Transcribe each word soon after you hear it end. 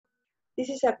This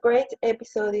is a great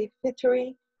episode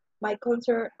featuring my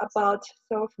concern about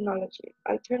self-knowledge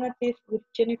alternative with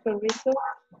Jennifer Rizzo.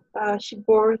 She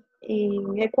born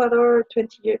in Ecuador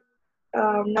 20 years.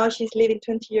 Now she's living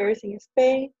 20 years in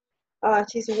Spain.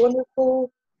 She's a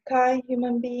wonderful, kind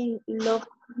human being.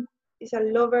 Is a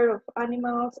lover of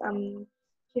animals, and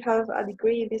she has a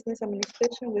degree in business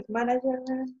administration with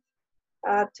management.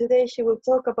 Today she will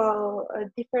talk about a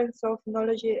different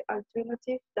self-knowledge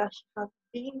alternative that she has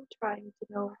been trying to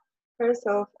know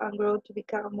herself and grow to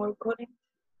become a more connected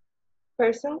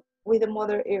person with the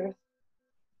Mother Earth.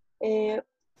 Eh,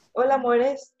 hola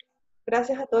amores,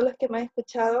 gracias a todos los que me han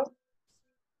escuchado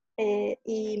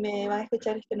y me van a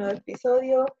escuchar este nuevo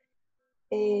episodio.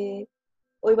 Eh,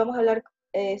 Hoy vamos a hablar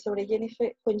con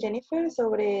Jennifer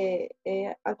sobre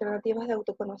alternativas de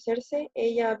autoconocerse.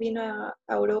 Ella vino a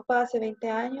Europa hace 20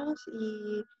 años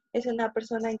y es una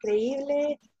persona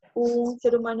increíble, un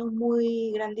ser humano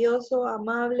muy grandioso,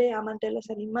 amable, amante de los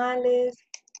animales,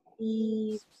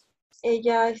 y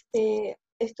ella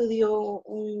estudió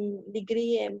un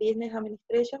degree en Business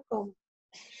Administration con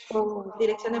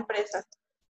dirección de empresas.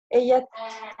 Ella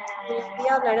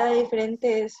hablará de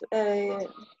diferentes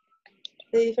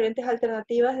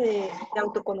alternativas de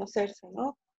autoconocerse,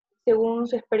 ¿no? Según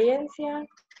su experiencia,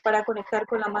 para conectar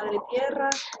con la madre tierra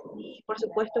y, por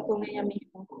supuesto, con ella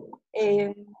misma.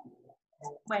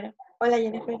 Bueno, hola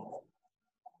Jennifer.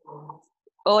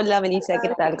 Hola, Melissa, ¿qué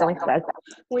tal? ¿Cómo estás?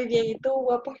 Muy bien, ¿y tú,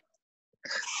 guapa?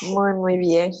 Muy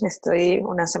bien. Estoy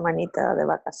una semanita de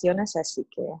vacaciones, así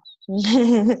que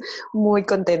muy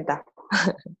contenta.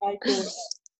 Ay, qué bueno.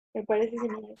 Me parece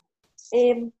genial.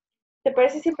 ¿Te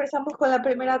parece si empezamos con la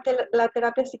primera, la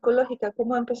terapia psicológica?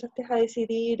 ¿Cómo empezaste a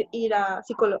decidir ir a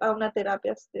una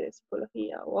terapia de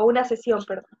psicología o a una sesión,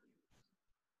 perdón?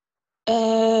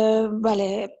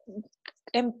 Vale,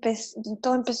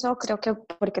 todo empezó creo que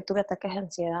porque tuve ataques de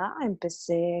ansiedad.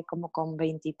 Empecé como con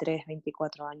 23,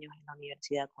 24 años en la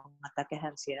universidad con ataques de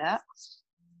ansiedad.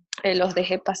 Los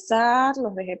dejé pasar.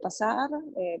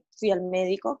 Fui al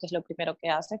médico, que es lo primero que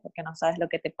haces porque no sabes lo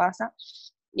que te pasa.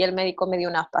 Y el médico me dio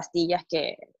unas pastillas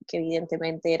que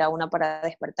evidentemente era una para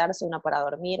despertarse, una para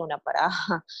dormir, una para...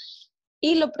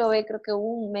 Y lo probé creo que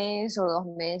un mes o 2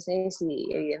 meses y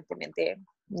evidentemente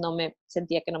no me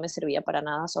sentía que no me servía para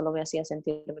nada, solo me hacía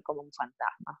sentirme como un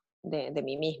fantasma de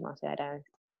mí misma. O sea,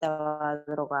 estaba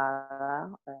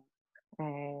drogada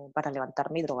para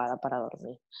levantarme y drogada para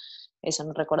dormir. Eso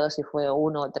no recuerdo si fue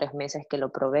 1 o 3 meses que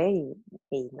lo probé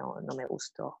y no me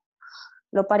gustó.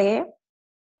 Lo paré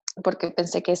porque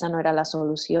pensé que esa no era la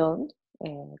solución.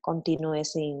 Continué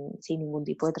sin ningún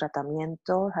tipo de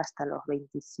tratamiento hasta los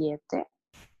 27,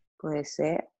 puede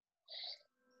ser.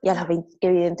 Y a los 20,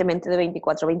 evidentemente de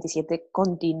 24 a 27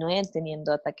 continué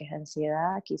teniendo ataques de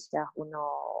ansiedad, quizás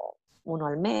uno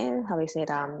al mes, a veces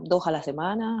eran 2 a la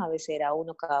semana, a veces era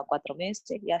 1 cada 4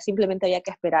 meses. Ya simplemente había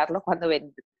que esperarlo cuando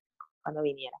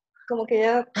viniera. Como que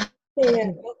ya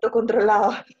te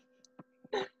autocontrolaba.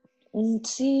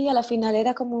 Sí, a la final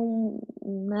era como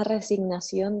una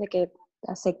resignación de que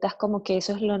aceptas como que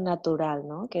eso es lo natural,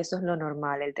 ¿no? Que eso es lo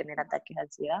normal, el tener ataques de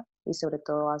ansiedad. Y sobre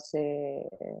todo hace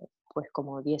pues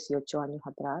como 18 años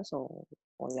atrás, o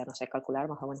ya no sé calcular,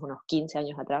 más o menos unos 15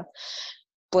 años atrás,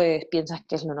 pues piensas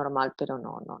que es lo normal, pero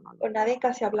no. O nadie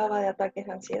casi hablaba de ataques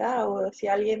de ansiedad, o si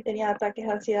alguien tenía ataques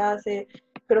de ansiedad hace,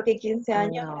 creo que 15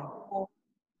 años, No,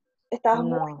 estabas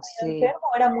muy, no, muy sí. enfermo,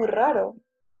 era muy raro.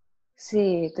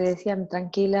 Sí, te decían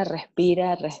tranquila,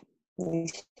 respira, y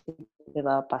te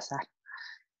va a pasar.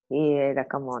 Y era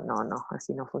como, no,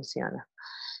 así no funciona.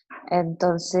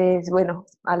 Entonces, bueno,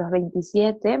 a los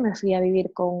 27 me fui a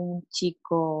vivir con un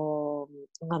chico,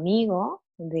 un amigo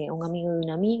de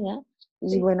una amiga, y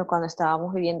Sí. bueno, cuando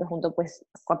estábamos viviendo juntos, pues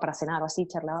para cenar o así,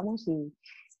 charlábamos, y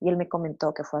él me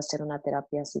comentó que fue a hacer una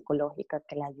terapia psicológica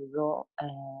que le ayudó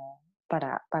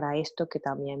para esto que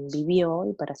también vivió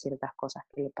y para ciertas cosas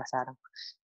que le pasaron.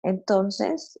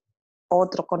 Entonces,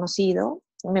 otro conocido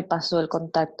me pasó el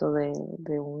contacto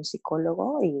de un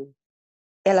psicólogo y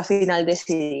a la final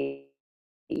decidí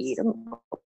ir.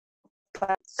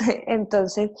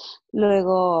 Entonces,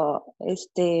 luego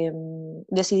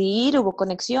decidí ir, hubo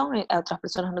conexión, a otras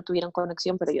personas no tuvieron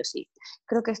conexión, pero yo sí.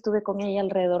 Creo que estuve con ella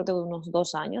alrededor de unos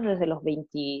 2 años, desde los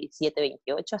 27,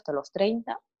 28 hasta los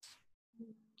 30.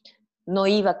 No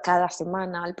iba cada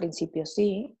semana, al principio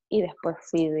sí, y después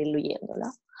fui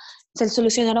diluyéndola. Se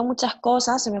solucionaron muchas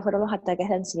cosas, se me fueron los ataques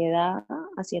de ansiedad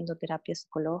haciendo terapia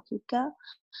psicológica,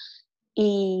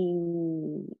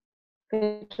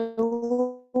 pero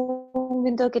hubo un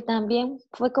momento que también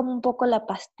fue como un poco la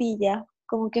pastilla,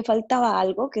 como que faltaba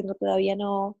algo, que no, todavía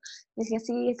no, decía,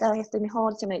 sí, cada vez estoy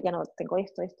mejor, ya no tengo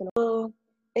esto,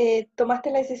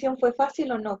 ¿Tomaste la decisión? ¿Fue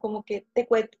fácil o no? Como que te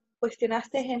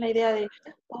cuestionaste en la idea de,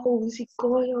 oh, un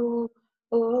psicólogo,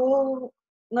 oh,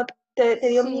 ¿no te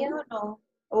dio Sí, miedo o no?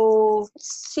 O,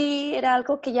 sí, era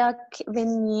algo que ya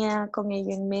venía con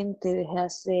ello en mente desde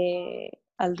hace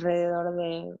alrededor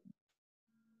de,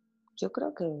 yo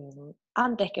creo que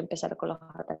antes que empezar con los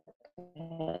ataques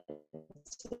de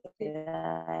sí,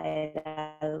 ansiedad,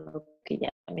 era algo que ya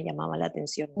me llamaba la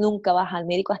atención. Nunca vas al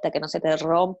médico hasta que no se te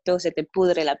rompe o se te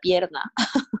pudre la pierna,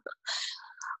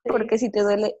 sí, porque si te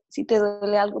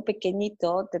duele algo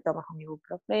pequeñito, te tomas un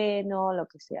ibuprofeno, lo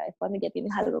que sea. Es cuando ya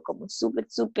tienes algo como súper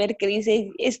que dices,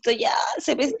 esto ya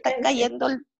se me está urgencia. cayendo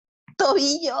el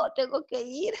tobillo, tengo que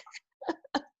ir.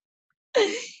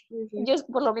 Sí, sí. Yo,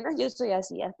 por lo menos yo soy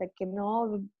así, hasta que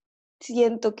no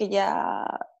siento que ya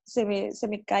se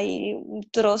me cae un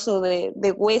trozo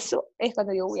de hueso, es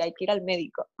cuando digo, uy, hay que ir al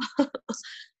médico.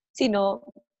 Si no,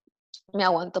 me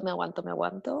aguanto,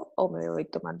 o me voy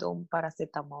tomando un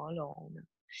paracetamol o una.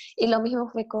 Y lo mismo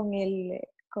fue con el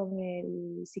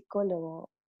psicólogo.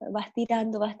 Vas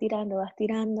tirando,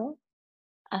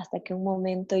 hasta que un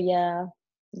momento ya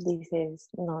dices,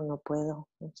 no, no puedo,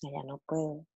 o sea, ya no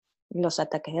puedo. Los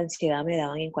ataques de ansiedad me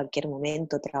daban en cualquier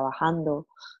momento, trabajando.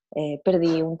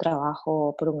 Perdí un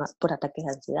trabajo por ataques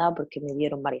de ansiedad porque me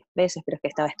dieron varias veces, pero es que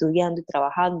estaba estudiando y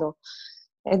trabajando.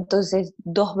 Entonces,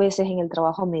 2 veces en el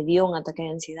trabajo me dio un ataque de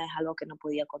ansiedad, es algo que no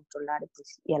podía controlar,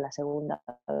 pues, y a la segunda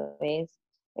vez,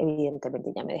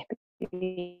 evidentemente, ya me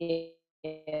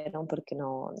despidieron porque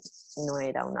no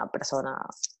era una persona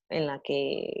en la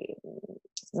que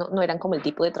no eran como el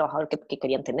tipo de trabajador que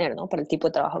querían tener, ¿no? Para el tipo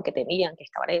de trabajo que tenían, que es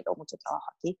cabaret o mucho trabajo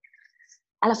aquí.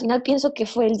 A la final pienso que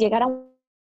fue el llegar a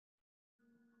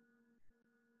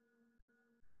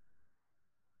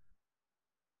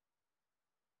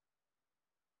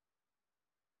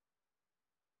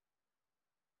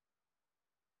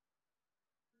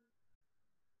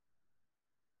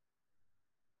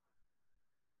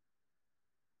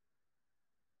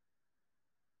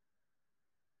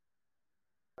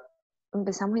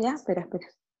Empezamos ya, espera.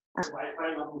 Ah,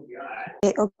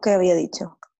 ¿o qué había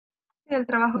dicho? Sí, el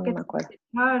trabajo No que me te acuerdo.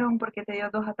 dejaron porque te dio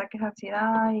 2 ataques de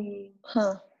ansiedad Huh. y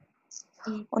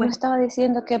O no pues, estaba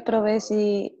diciendo que probé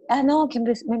si... Ah, no, que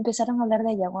me empezaron a hablar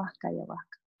de ayahuasca.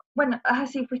 bueno,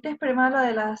 sí, fuiste primero lo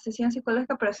de la sesión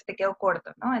psicológica, pero se te quedó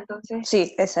corto, ¿no? Entonces,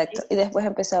 Sí, exacto. sí, Y después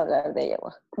empecé a hablar de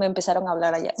ayahuasca. Me empezaron a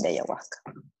hablar de ayahuasca.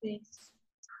 sí.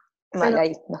 Vale, Pero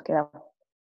ahí nos quedamos.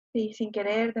 sí, sin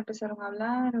querer te empezaron a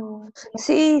hablar o cómo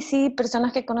fue. Sí,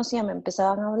 personas que conocía me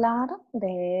empezaban a hablar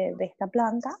de esta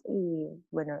planta y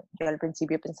bueno, yo al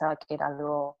principio pensaba que era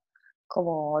algo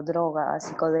como drogas,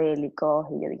 psicodélicos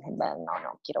y yo dije, "Bueno,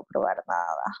 no quiero probar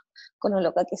nada. Con lo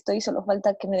loca que estoy, solo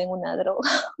falta que me den una droga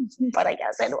para ya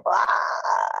hacer... ¡ah!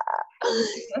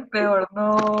 Es peor,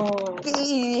 no. Sí,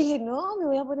 y dije, no, me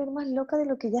voy a poner más loca de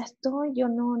lo que ya estoy. Yo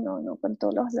no, con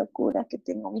todas las locuras que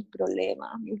tengo, mis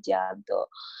problemas, mis llantos,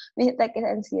 mis ataques de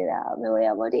ansiedad, me voy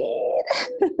a morir.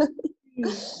 Sí,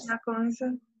 ya con eso.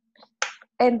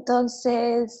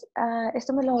 Entonces,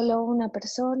 esto me lo habló una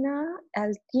persona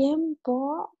al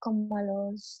tiempo, como a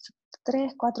los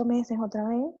 3, 4 meses otra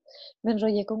vez, me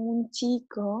enrollé con un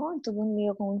chico, tuve un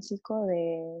lío con un chico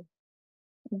de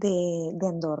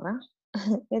Andorra.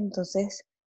 Entonces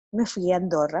me fui a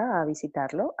Andorra a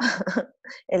visitarlo.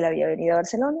 Él había venido a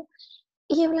Barcelona.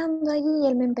 Y hablando allí,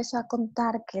 él me empezó a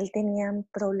contar que él tenía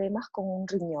problemas con un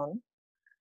riñón.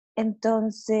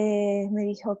 Entonces me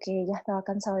dijo que ya estaba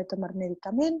cansado de tomar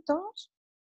medicamentos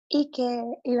y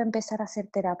que iba a empezar a hacer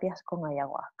terapias con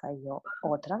ayahuasca. Y yo,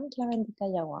 otra vez la bendita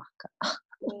ayahuasca.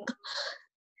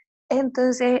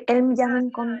 Entonces él ya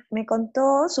me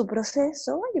contó su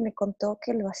proceso y me contó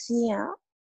que lo hacía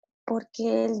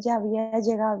porque él ya había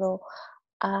llegado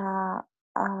a,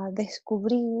 a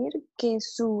descubrir que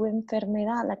su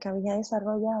enfermedad, la que había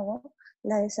desarrollado,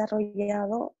 la ha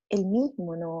desarrollado él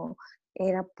mismo, no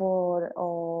era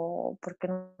o porque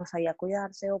no sabía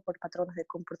cuidarse, o por patrones de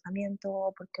comportamiento,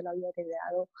 o porque lo había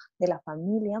heredado de la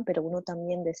familia, pero uno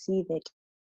también decide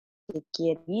que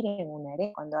quiere ir en una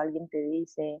herencia. Cuando alguien te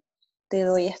dice, te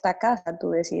doy esta casa,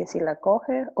 tú decides si la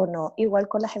coges o no. Igual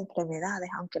con las enfermedades,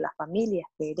 aunque las familias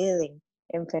te hereden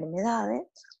enfermedades,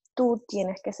 tú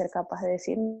tienes que ser capaz de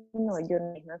decir, no, yo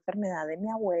no es una enfermedad de mi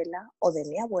abuela, o de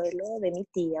mi abuelo, o de mi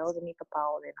tía, o de mi papá,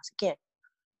 o de no sé quién.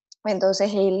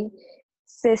 Entonces él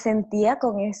se sentía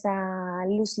con esa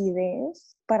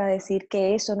lucidez para decir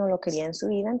que eso no lo quería en su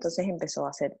vida, entonces empezó a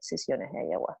hacer sesiones de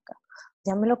ayahuasca.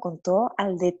 Ya me lo contó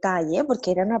al detalle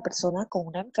porque era una persona con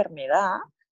una enfermedad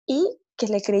y que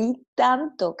le creí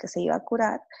tanto que se iba a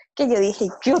curar, que yo dije,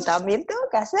 yo también tengo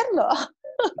que hacerlo.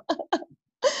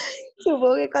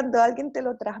 Supongo que cuando alguien te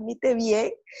lo transmite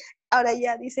bien, ahora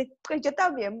ya dices, pues yo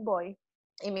también voy.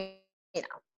 Y mira,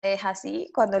 es así,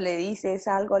 cuando le dices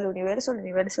algo al universo, el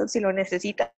universo si lo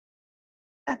necesita,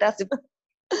 te hace.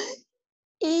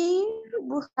 Y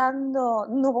buscando,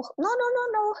 no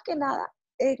busqué nada.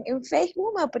 En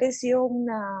Facebook me apareció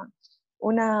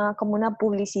como una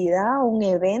publicidad, un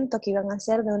evento que iban a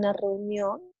hacer de una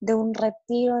reunión, de un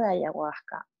retiro de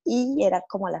ayahuasca. Y era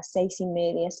como a las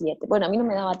 6:30, 7. Bueno, a mí no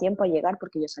me daba tiempo a llegar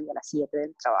porque yo salía a las 7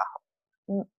 del trabajo.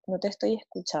 No te estoy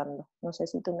escuchando. No sé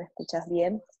si tú me escuchas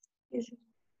bien. Sí, sí,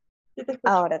 sí te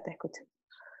escucho. Ahora te escucho.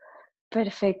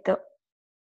 Perfecto.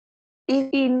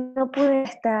 Y no pude ir a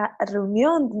esta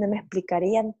reunión donde me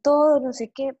explicarían todo, no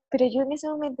sé qué, pero yo en ese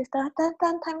momento estaba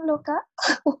tan loca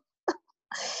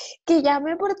que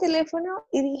llamé por teléfono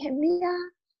y dije, mira,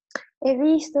 he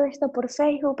visto esto por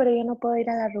Facebook, pero yo no puedo ir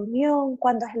a la reunión,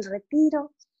 ¿cuándo es el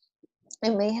retiro?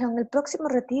 Y me dijeron, el próximo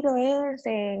retiro es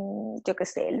en, yo qué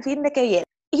sé, el fin de que viene.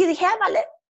 Y yo dije, vale.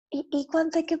 ¿Y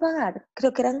cuánto hay que pagar?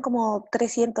 Creo que eran como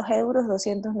 300 euros,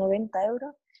 290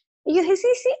 euros. Y yo dije, sí,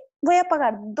 sí, voy a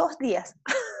pagar 2 días.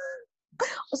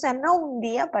 O sea, no un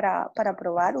día para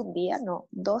probar, un día, no,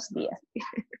 2 días.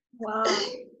 Wow.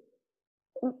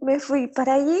 Me fui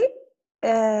para allí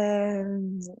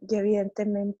y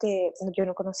evidentemente yo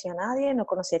no conocía a nadie, no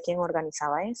conocía quién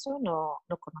organizaba eso, no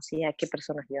conocía qué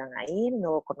personas iban a ir,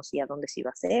 no conocía dónde se iba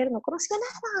a hacer, no conocía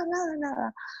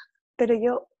nada. Pero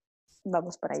yo,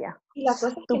 vamos para allá. Y la cosa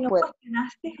es que Tú no puedes.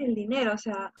 cuestionaste el dinero, o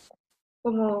sea,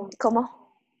 como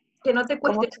 ¿Cómo? que no te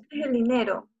 ¿Cómo? cuestionaste el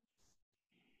dinero,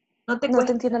 no te No te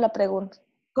cuestionaste entiendo la pregunta.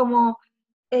 como,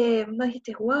 no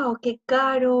dijiste, wow, qué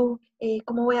caro,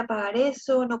 ¿cómo voy a pagar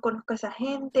eso? No conozco a esa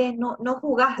gente, no No,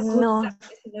 juzgaste,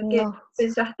 sino que no,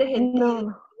 pensaste en ti,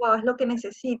 no, wow, es lo que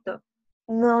necesito.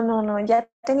 no. Ya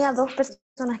tenía 2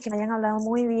 personas que me habían hablado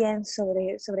muy bien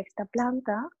sobre esta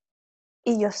planta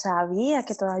y yo sabía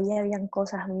que todavía habían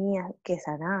cosas mías que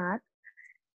sanar.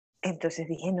 Entonces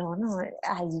dije, no,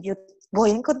 ahí yo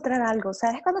voy a encontrar algo.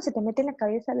 ¿Sabes cuando se te mete en la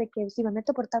cabeza de que si me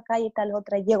meto por tal calle, tal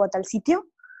otra, llego a tal sitio?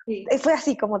 Sí, Fue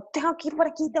así como, tengo que ir por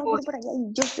aquí, tengo que ir por allá,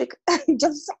 y yo sé,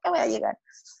 yo sé que voy a llegar.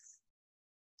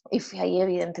 Y fui ahí,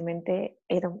 evidentemente,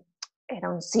 era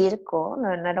un circo,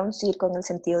 no era un circo en el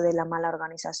sentido de la mala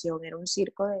organización, era un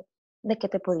circo de que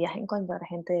te podías encontrar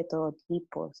gente de todo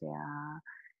tipo, o sea,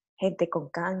 gente con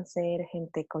cáncer,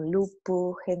 gente con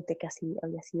lupus, gente que así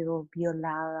había sido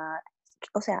violada,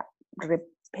 o sea,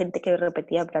 gente que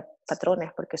repetía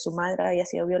patrones porque su madre había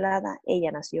sido violada,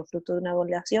 ella nació fruto de una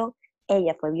violación,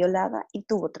 ella fue violada y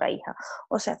tuvo otra hija.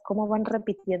 O sea, cómo van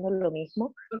repitiendo lo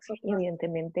mismo y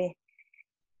evidentemente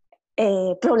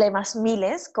problemas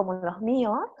miles como los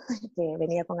míos, que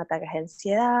venía con ataques de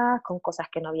ansiedad, con cosas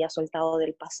que no había soltado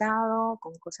del pasado,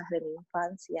 con cosas de mi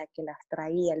infancia que las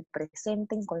traía al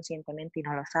presente inconscientemente y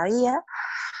no lo sabía.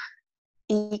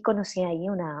 Y conocí ahí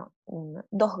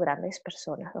dos grandes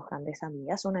personas, dos grandes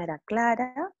amigas. Una era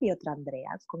Clara y otra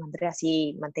Andrea. Con Andrea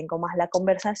sí mantengo más la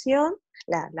conversación,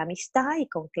 la amistad, y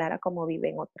con Clara, como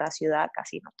vive en otra ciudad,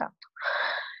 casi no tanto.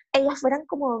 Ellas fueran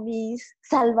como mis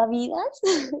salvavidas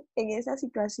en esa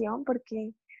situación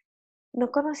porque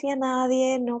no conocía a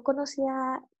nadie, no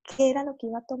conocía qué era lo que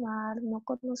iba a tomar, no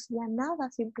conocía nada,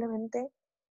 simplemente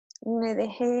me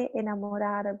dejé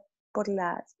enamorar por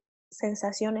las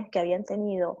sensaciones que habían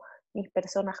tenido mis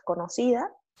personas conocidas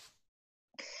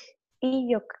y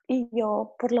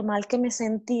yo por lo mal que me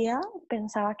sentía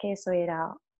pensaba que eso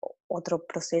era otro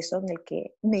proceso en el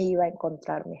que me iba a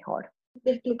encontrar mejor.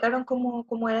 ¿te explicaron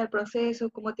cómo era el proceso,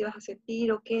 cómo te ibas a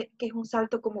sentir o qué es un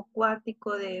salto como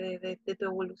cuántico de tu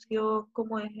evolución?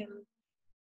 ¿Cómo es el...?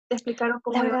 ¿Te explicaron La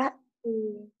cómo iba a verdad, ser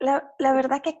tu... la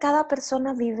verdad que cada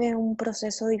persona vive un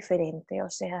proceso diferente, o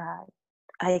sea,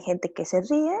 hay gente que se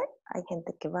ríe, hay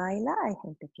gente que baila, hay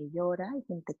gente que llora, hay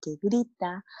gente que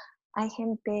grita, hay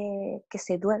gente que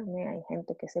se duerme, hay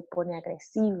gente que se pone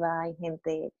agresiva, hay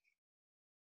gente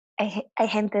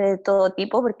de todo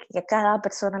tipo porque a cada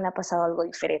persona le ha pasado algo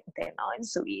diferente, ¿no? En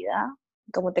su vida.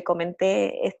 Como te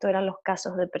comenté, estos eran los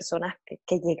casos de personas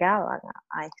que llegaban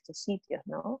a estos sitios,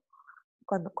 ¿no?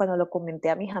 Cuando lo comenté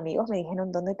a mis amigos me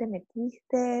dijeron, ¿dónde te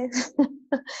metiste?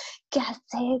 ¿Qué has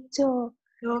hecho?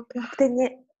 loca?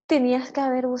 Tenías que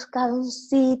haber buscado un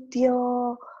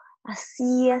sitio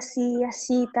así,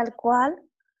 tal cual,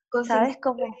 Con cinco ¿sabes?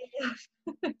 Como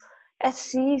estrellas.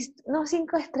 así, no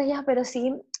 5 estrellas, pero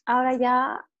sí, ahora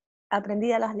ya aprendí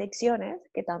de las lecciones,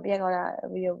 que también ahora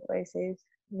esa es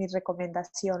mi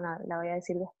recomendación, la voy a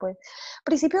decir después. Al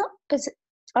principio,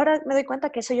 ahora me doy cuenta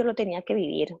que eso yo lo tenía que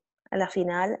vivir. A la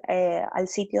final, al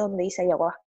sitio donde hice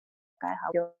ayahuasca,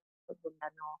 yo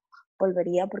no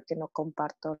volvería porque no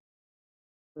comparto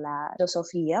la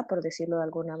filosofía, por decirlo de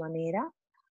alguna manera,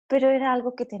 pero era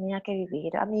algo que tenía que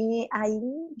vivir. A mí ahí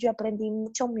yo aprendí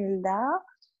mucha humildad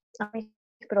a mis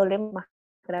problemas más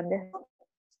grandes.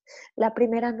 La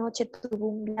primera noche tuve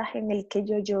un viaje en el que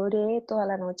yo lloré toda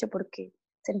la noche porque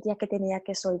sentía que tenía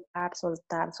que soltar,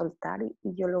 soltar, soltar,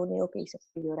 y yo lo único que hice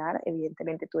fue llorar.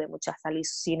 Evidentemente tuve muchas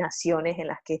alucinaciones en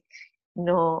las que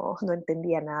no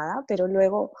entendía nada, pero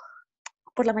luego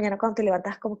por la mañana cuando te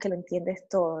levantas como que lo entiendes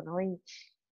todo, ¿no?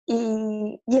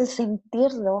 Y el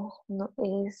sentirlo, ¿no?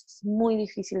 Es muy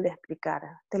difícil de explicar.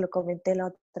 Te lo comenté la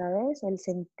otra vez, el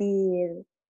sentir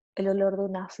el olor de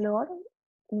una flor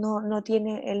no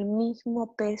tiene el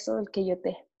mismo peso del que yo te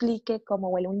explique cómo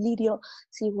huele un lirio,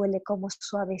 si huele como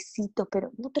suavecito,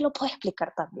 pero no te lo puedo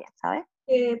explicar tan bien, ¿sabes?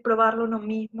 Probarlo uno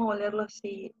mismo, olerlo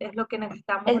así, es lo que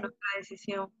necesitamos en Es, nuestra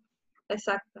decisión.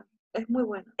 Exacto. Es muy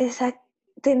bueno. esa,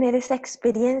 tener esa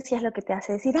experiencia es lo que te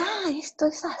hace decir, esto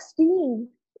es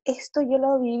así, esto yo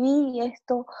lo viví,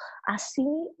 esto así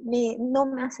no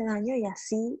me hace daño y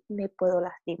así me puedo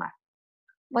lastimar.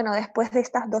 Bueno, después de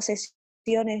estas 2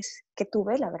 sesiones que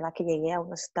tuve, la verdad que llegué a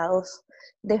unos estados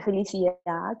de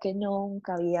felicidad que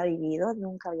nunca había vivido,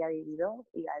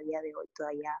 y a día de hoy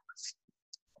todavía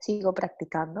sigo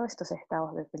practicando estos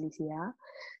estados de felicidad.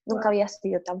 Nunca Wow. había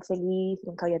sido tan feliz,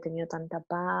 nunca había tenido tanta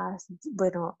paz.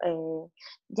 Bueno,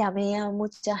 llamé a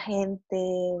mucha gente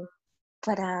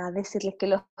para decirles que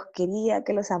los quería,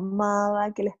 que los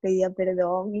amaba, que les pedía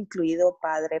perdón, incluido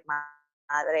padre,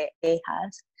 madre,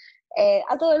 hijas,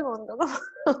 a todo el mundo, ¿no?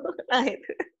 La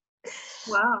gente.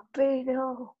 Wow.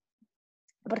 Pero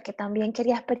porque también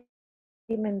quería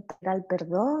experimentar el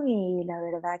perdón, y la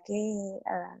verdad que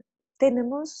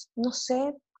tenemos, no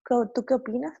sé, tú qué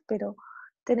opinas, pero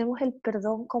tenemos el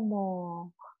perdón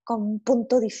como un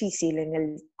punto difícil en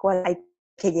el cual hay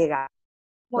que llegar.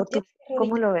 Como ¿O tú tienes que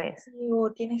cómo lo ves? redimir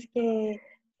o tienes que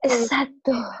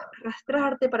Exacto,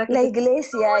 arrastrarte para que la te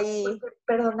iglesia perdonen, y porque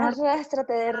perdonar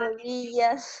arrástrate de a alguien, sí.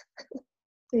 rodillas.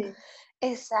 Sí.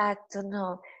 Exacto,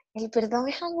 no. El perdón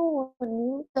es algo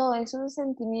bonito, es un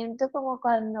sentimiento como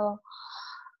cuando,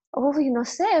 uy, no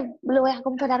sé, lo voy a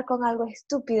comparar con algo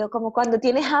estúpido, como cuando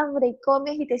tienes hambre y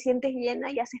comes y te sientes llena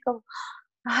y haces como,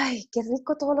 ay, qué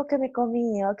rico todo lo que me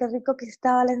comí, o qué rico que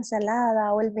estaba la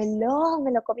ensalada, o el melón,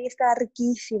 me lo comí, estaba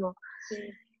riquísimo. Sí.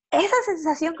 Esa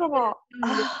sensación como, Yo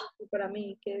creo que para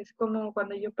mí, que es como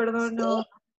cuando yo perdono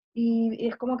sí, y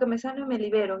es como que me sano y me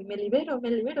libero, y me libero,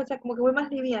 o sea, como que voy más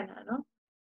liviana, ¿no?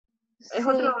 Es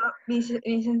otro, sí,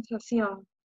 mi sensación.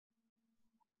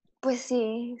 pues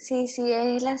sí, sí, sí,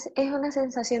 es una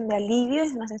sensación de alivio,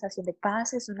 es una sensación de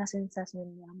paz, es una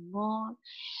sensación de amor,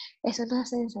 es una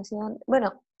sensación,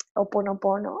 bueno,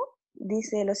 Oponopono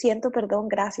dice, lo siento, perdón,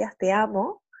 gracias, te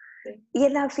amo. Sí. Y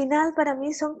en la final para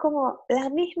mí son como la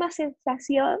misma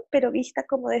sensación, pero vista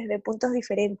como desde puntos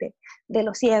diferentes. De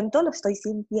lo siento, lo estoy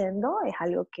sintiendo, es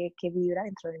algo que vibra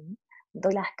dentro de mí.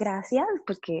 Doy las gracias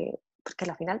porque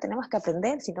al final tenemos que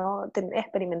aprender, si no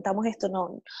experimentamos esto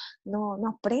no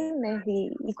aprendes,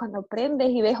 y cuando aprendes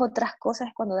y ves otras cosas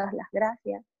es cuando das las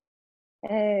gracias.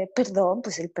 Perdón,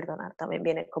 pues el perdonar también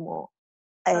viene como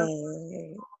Ah,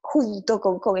 junto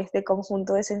con este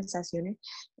conjunto de sensaciones,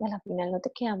 y a la final no te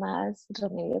queda más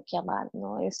remedio que amar,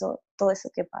 ¿no? Eso, todo eso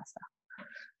que pasa.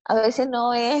 A sí. veces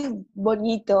no es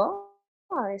bonito,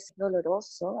 a veces es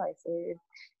doloroso, a veces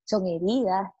son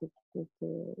heridas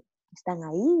que están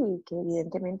ahí, y que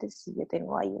evidentemente si yo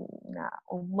tengo ahí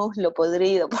un muslo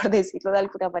podrido, por decirlo de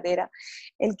alguna manera,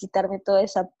 el quitarme toda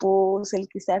esa pus, el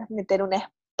quizás meter una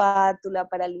espátula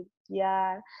para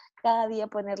limpiar, cada día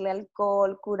ponerle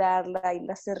alcohol, curarla,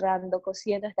 irla cerrando,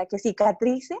 cosiendo hasta que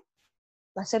cicatrice,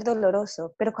 va a ser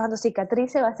doloroso, pero cuando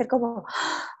cicatrice va a ser como,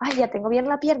 ay, ya tengo bien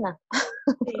la pierna.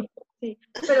 Sí, sí,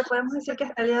 pero podemos decir que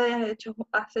hasta el día de hoy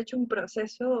has hecho un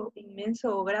proceso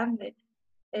inmenso o grande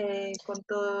con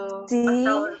todo, hasta Sí,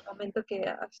 ahora, el momento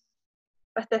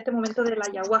hasta este momento de la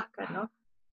ayahuasca, ¿no?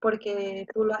 Porque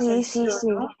tú lo has sí, sí, sentido, sí.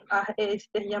 ¿no?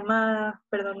 Hiciste llamadas,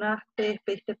 perdonaste,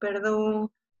 pediste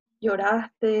perdón,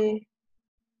 lloraste.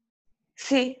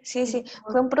 Sí, sí, sí.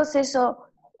 Fue un proceso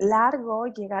largo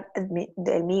llegar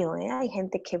del mío, ¿eh? Hay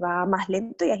gente que va más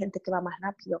lento y hay gente que va más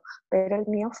rápido, pero el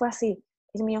mío fue así.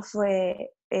 El mío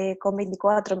fue, con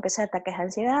 24 empecé ataques de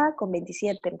ansiedad, con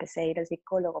 27 empecé a ir al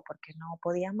psicólogo porque no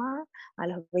podía más, a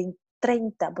los 20,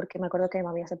 30, porque me acuerdo que me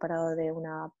había separado de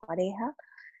una pareja,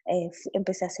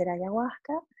 empecé a hacer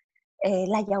ayahuasca.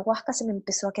 La ayahuasca se me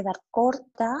empezó a quedar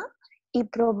corta y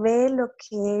probé lo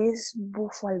que es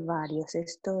bufo alvarius.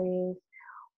 Esto es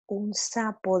un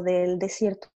sapo del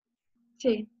desierto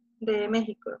Sí, de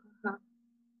México. Ajá.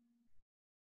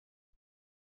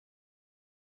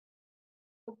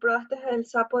 ¿Tú probaste el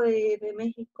sapo de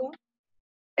México?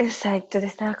 Exacto, te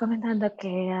estaba comentando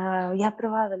que había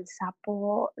probado el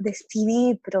sapo,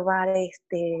 decidí probar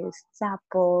este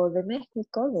sapo de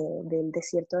México, del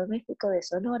desierto de México, de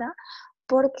Sonora,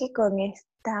 porque con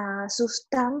esta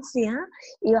sustancia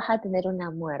ibas a tener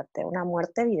una muerte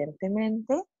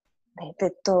evidentemente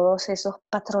de todos esos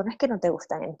patrones que no te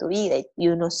gustan en tu vida y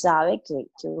uno sabe que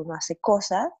uno hace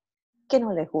cosas que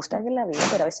no les gustan en la vida,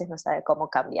 pero a veces no sabe cómo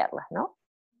cambiarlas, ¿no?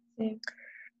 Sí.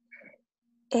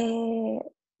 Eh,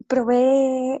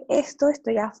 Probé esto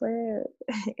ya fue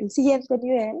el siguiente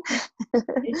nivel.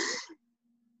 Sí.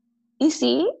 Y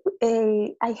sí,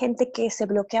 hay gente que se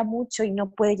bloquea mucho y no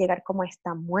puede llegar como a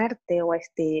esta muerte o a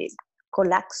este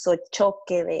colapso,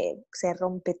 choque de se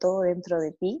rompe todo dentro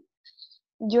de ti.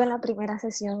 Yo en la primera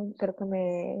sesión creo que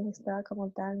me estaba como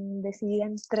tan decidida a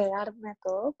entregarme a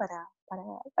todo para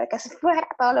que se fuera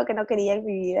todo lo que no quería en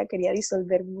mi vida, quería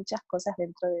disolver muchas cosas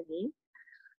dentro de mí.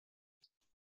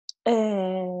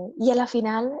 Y a la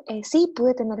final sí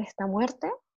pude tener esta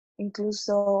muerte,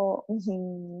 incluso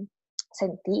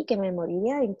sentí que me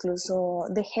moría, incluso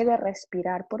dejé de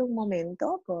respirar por un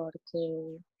momento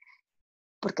porque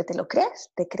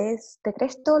te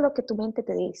crees todo lo que tu mente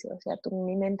te dice. O sea,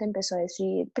 mi mente empezó a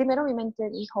decir, primero mi mente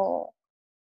dijo,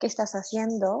 ¿qué estás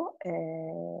haciendo?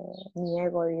 Mi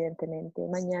ego, evidentemente,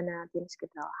 mañana tienes que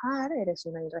trabajar, eres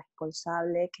una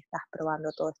irresponsable que estás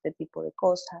probando todo este tipo de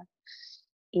cosas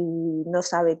y no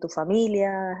sabe tu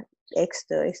familia,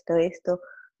 esto,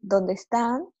 dónde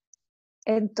están.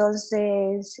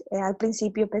 Entonces, al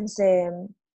principio pensé,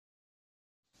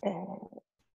 eh,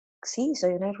 sí,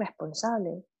 soy una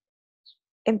irresponsable.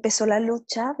 Empezó la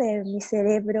lucha de mi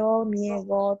cerebro, mi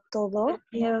ego, El todo,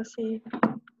 miedo, sí.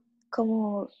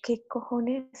 como, ¿qué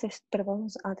cojones? Perdón,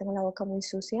 tengo la boca muy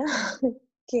sucia.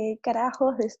 ¿Qué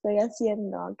carajos estoy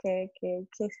haciendo? ¿Qué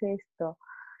es esto?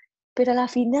 Pero a la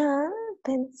final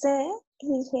pensé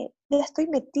y dije, ya estoy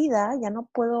metida, ya no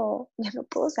puedo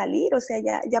salir, o sea,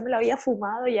 ya me lo había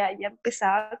fumado, ya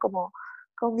empezaba como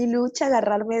con mi lucha a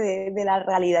agarrarme de la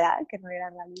realidad, que no era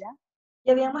realidad.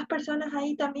 ¿Y había más personas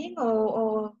ahí también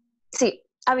o Sí,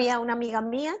 había una amiga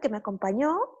mía que me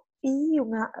acompañó y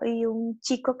un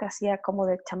chico que hacía como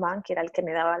de chamán, que era el que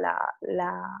me daba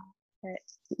eh,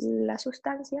 la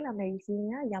sustancia, la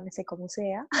medicina, llámese como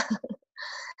sea.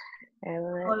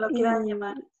 o lo quieran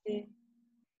llamar? Y Sí.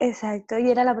 exacto, y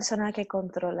era la persona que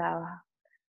controlaba.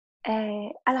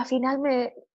 A la final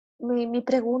mi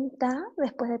pregunta,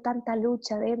 después de tanta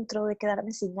lucha dentro, de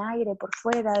quedarme sin aire por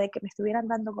fuera, de que me estuvieran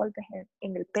dando golpes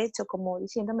en el pecho, como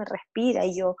diciéndome respira,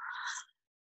 y yo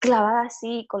clavada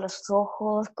así, con los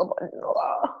ojos, como, no.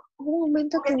 Hubo un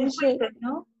momento Porque que te dije, fuiste,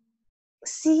 ¿no?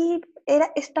 sí,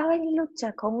 estaba en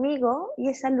lucha conmigo y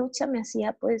esa lucha me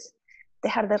hacía pues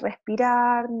dejar de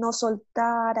respirar, no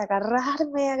soltar,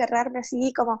 agarrarme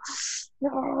así como,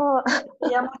 no.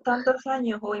 Llevamos tantos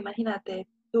años, o imagínate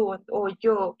tú o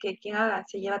yo, que quien haga,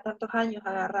 se lleva tantos años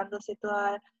agarrándose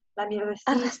toda la Arras-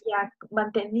 mierdecilla,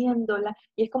 manteniéndola,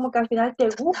 y es como que al final te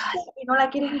gusta Total. y no la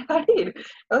quieres dejar ir.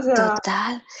 O sea,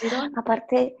 Total. irónico.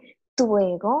 Aparte, tu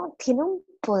ego tiene un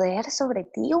poder sobre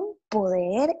ti, un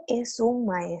poder es un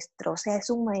maestro, o sea, es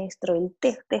un maestro, él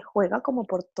te juega como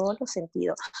por todos los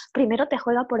sentidos. Primero te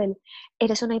juega por el,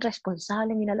 eres una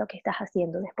irresponsable, mira lo que estás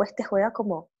haciendo. Después te juega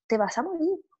como, te vas a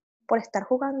morir por estar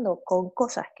jugando con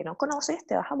cosas que no conoces,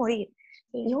 te vas a morir.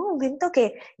 Y Sí. un momento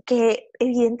que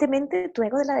evidentemente tu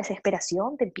ego de la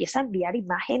desesperación te empieza a enviar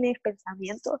imágenes,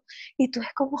 pensamientos, y tú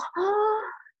es como, ¡ah!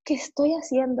 ¿Qué estoy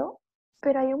haciendo?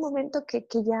 Pero hay un momento que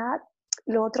ya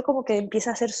lo otro como que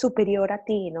empieza a ser superior a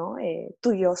ti, ¿no?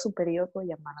 Tu yo superior, por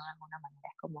llamarlo de alguna manera,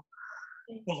 es como,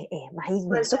 Sí. es más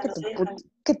inmenso Suéltalo, déjalo.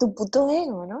 que tu puto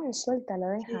ego, ¿no? Suéltalo,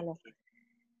 Sí, déjalo. sí.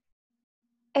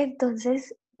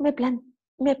 Entonces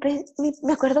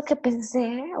me acuerdo que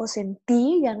pensé o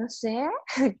sentí, ya no sé,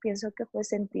 pienso que fue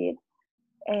sentir,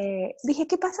 dije,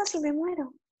 ¿qué pasa si me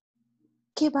muero?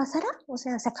 ¿Qué pasará? O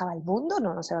sea, ¿se acaba el mundo?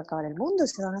 No, no se va a acabar el mundo,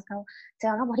 se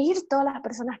van a morir todas las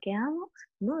personas que amo.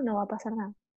 No, no va a pasar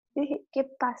nada. Yo dije, ¿qué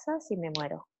pasa si me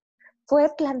muero? Fue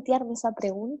plantearme esa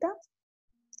pregunta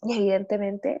y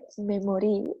evidentemente me Sí.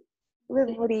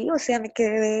 morí, o sea, me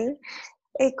quedé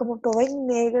como todo en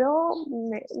negro,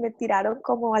 me tiraron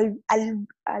como a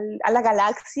la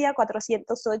galaxia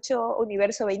 408,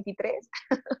 universo 23,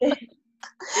 Sí.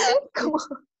 como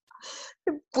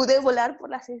pude volar por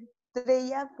las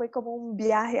estrellas, fue como un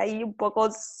viaje ahí un poco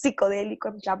psicodélico,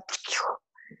 en plan,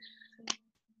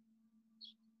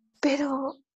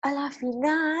 pero a la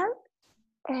final,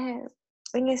 eh,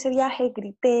 en ese viaje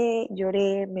grité,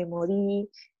 lloré, me morí,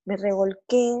 me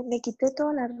revolqué, me quité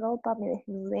toda la ropa, me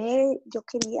desnudé, yo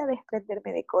quería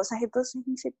desprenderme de cosas, entonces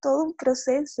hice todo un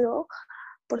proceso.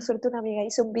 Por suerte una amiga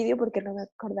hizo un vídeo porque no me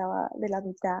acordaba de la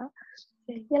mitad.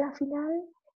 Sí. Y a la final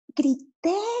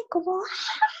grité como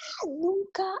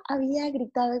nunca había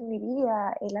gritado en mi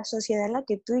vida. En la sociedad en la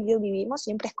que tú y yo vivimos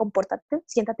siempre es compórtate,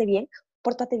 siéntate bien,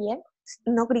 pórtate bien,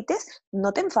 no grites,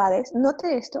 no te enfades, no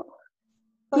te esto.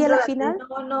 Y a la Contrólate,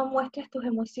 final, no muestres tus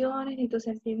emociones ni tus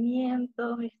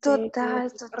sentimientos,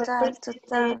 total, total, respete,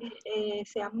 total.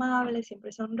 sea amable,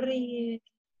 siempre sonríe,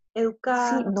 Sí,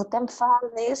 educado. no te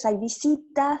enfades, hay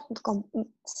visitas,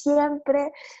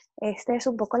 siempre, este es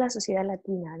un poco la sociedad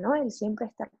latina, ¿no? El siempre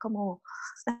estar como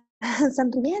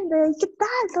sonriendo, ¿y qué tal?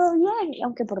 ¿Todo bien? Y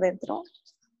aunque por dentro.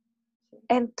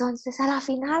 Entonces, a la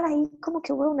final, ahí como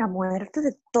que hubo una muerte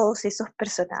de todos esos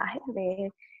personajes,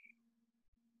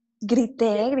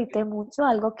 grité mucho,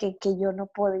 algo que yo no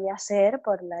podía hacer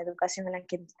por la educación en la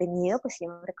que he tenido, pues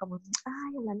siempre como,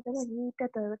 ay, hablando bonito,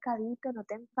 todo educadito, no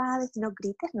te enfades, no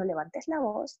grites, no levantes la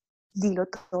voz, dilo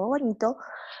todo bonito.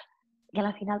 Y a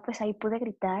la final, pues ahí pude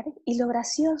gritar. Y lo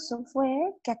gracioso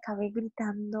fue que acabé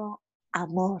gritando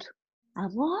amor,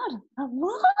 amor,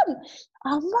 amor,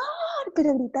 amor,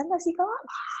 pero gritando así como,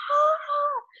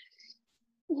 ¡ah!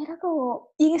 Y era como,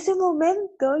 y en ese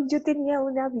momento yo tenía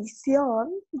una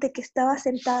visión de que estaba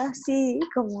sentada así,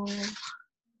 como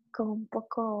un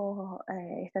poco,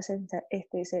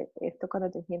 esto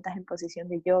cuando te sientas en posición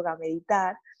de yoga,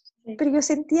 meditar, Sí. pero yo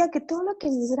sentía que todo lo que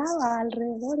vibraba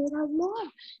alrededor era amor,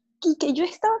 y que yo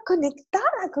estaba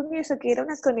conectada con eso, que era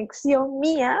una conexión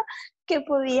mía que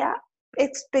podía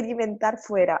experimentar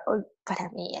fuera. Para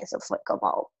mí eso fue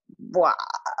como, ¡buah!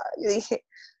 Yo dije,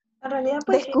 En realidad,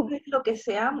 pues eso descubrí es lo que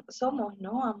somos,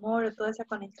 ¿no? Amor, toda esa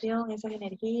conexión, esa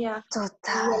energía. Y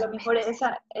a lo mejor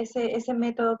totalmente, ese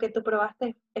método que tú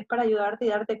probaste es para ayudarte y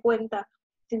darte cuenta.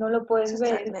 Si no lo puedes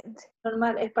ver, totalmente.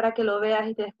 normal, es para que lo veas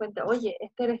y te des cuenta, oye,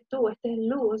 este eres tú, este es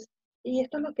luz, y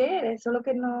esto es lo que eres, solo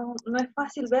que no es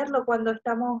fácil verlo cuando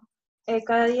estamos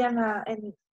cada día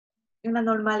en la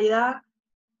normalidad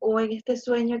o en este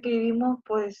sueño que vivimos,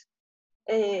 pues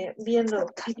viendo y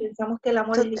Total, pensamos que el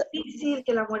amor es total. difícil,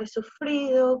 que el amor es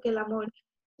sufrido, que el amor,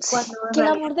 Sí, cuando en que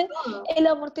realidad todo, el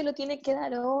amor te lo tiene que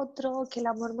dar otro, que el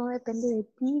amor no depende de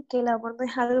ti, que el amor no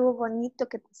es algo bonito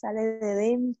que te sale de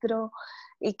dentro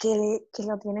y que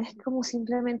lo tienes como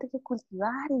simplemente que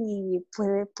cultivar y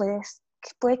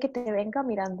puede que te venga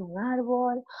mirando un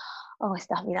árbol o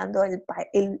estás mirando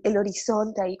el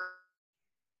horizonte ahí.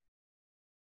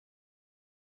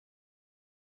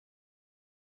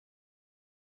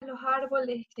 en los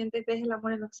árboles, sientes, ves el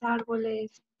amor en los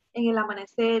árboles, en el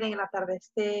amanecer, en el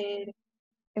atardecer.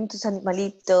 En tus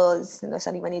animalitos, en los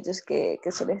animalitos que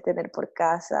sueles tener por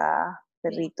casa, Sí,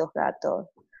 perritos, gatos.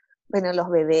 Bueno, los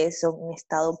bebés son un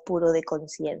estado puro de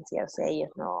conciencia, o sea, ellos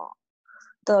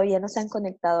todavía no se han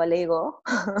conectado al ego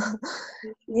sí,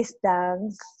 sí. y están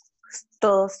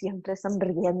todos siempre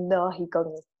sonriendo y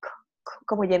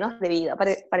como llenos de vida.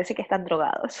 Parece que están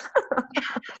drogados,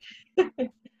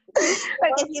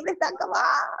 porque siempre están como,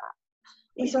 ¡ah!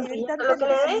 Y Y siempre sonriendo, están lo que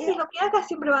le felices. des y lo que hagas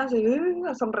siempre van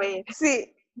a sonreír.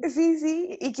 Sí, sí,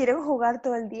 sí, y quieren jugar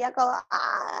todo el día como,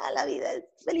 ¡ah! La vida es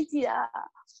felicidad.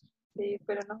 Sí,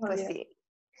 pero no Pues olvidemos. sí,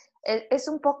 es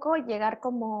un poco llegar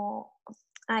como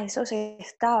a esos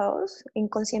estados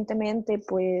inconscientemente,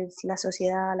 pues la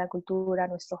sociedad, la cultura,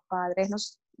 nuestros padres,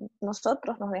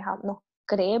 nosotros nos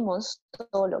creemos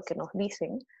todo lo que nos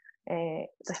dicen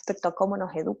respecto a cómo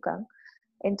nos educan.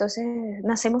 Entonces,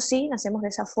 nacemos de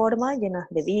esa forma, llenas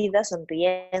de vida,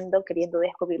 sonriendo, queriendo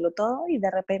descubrirlo todo, y de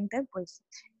repente, pues,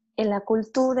 en la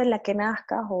cultura en la que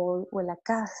nazcas o en la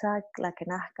casa en la que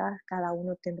nazcas, cada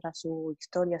uno tendrá su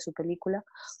historia, su película,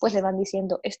 pues le van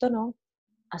diciendo, esto no,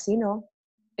 así no,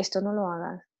 esto no lo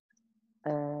hagas,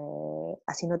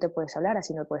 así no te puedes hablar,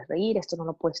 así no puedes reír, esto no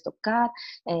lo puedes tocar,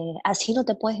 así no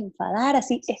te puedes enfadar,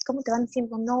 así es como te van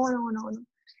diciendo, no, no, no, no.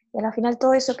 Y al final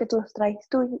todo eso que tú traes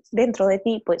tú dentro de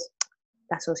ti, pues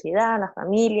la sociedad, la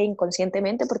familia,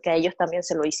 inconscientemente, porque a ellos también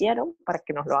se lo hicieron para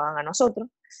que nos lo hagan a nosotros,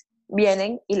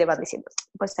 vienen y le van diciendo,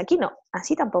 pues aquí no,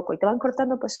 así tampoco, y te van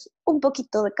cortando pues un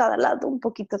poquito de cada lado, un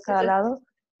poquito de cada lado,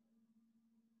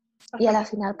 y a Hasta la que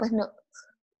final pues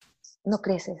no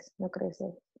creces,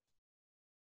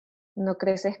 no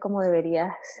creces como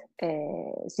deberías,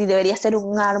 si deberías ser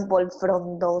un árbol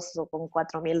frondoso con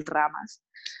 4000 ramas,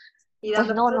 y pues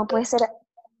dando no frutos, puede ser,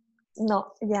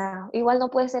 no, ya, igual no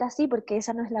puede ser así porque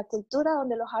esa no es la cultura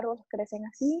donde los árboles crecen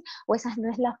así, o esa no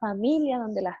es la familia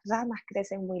donde las ramas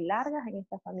crecen muy largas. En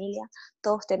esta familia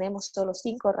todos tenemos solo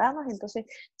 5 ramas, entonces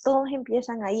todos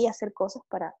empiezan ahí a hacer cosas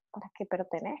para que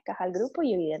pertenezcas al grupo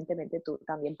y evidentemente tú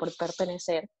también por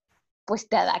pertenecer, pues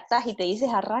te adaptas y te dices,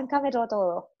 arráncamelo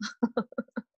todo.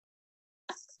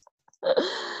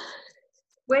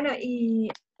 Bueno, y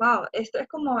wow, esto es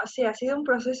como, sí, ha sido un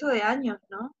proceso de años,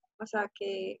 ¿no? O sea,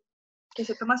 que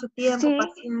se toma su tiempo, Sí,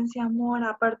 paciencia, amor,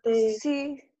 aparte,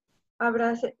 sí,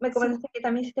 me sí. comentaste que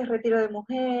también hiciste retiro de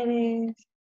mujeres.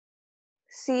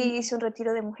 Sí, hice un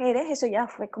retiro de mujeres, eso ya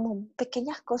fue como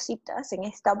pequeñas cositas en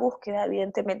esta búsqueda,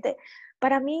 evidentemente.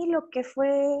 Para mí lo que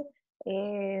fue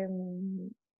eh,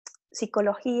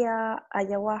 psicología,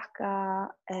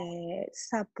 ayahuasca,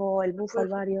 sapo, el bufo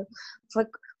alvario, fue,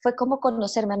 fue como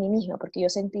conocerme a mí misma, porque yo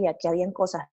sentía que habían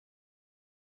cosas,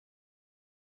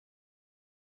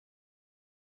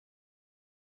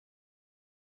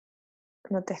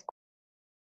 no te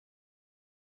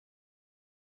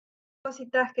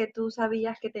Cositas que tú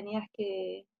sabías que tenías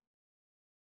que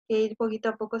ir poquito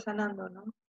a poco sanando, ¿no?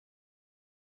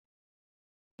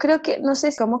 creo que, no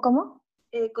sé, ¿cómo?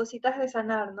 Cositas de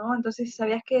sanar, ¿no? Entonces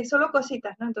sabías que solo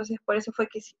cositas, ¿no? Entonces por eso fue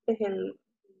que hiciste el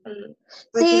retiro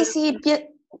Sí, de sí,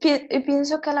 mujeres.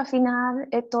 pienso que a la final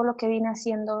todo lo que vine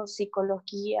haciendo,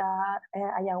 psicología,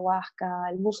 ayahuasca,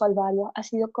 el bufo alvario, ha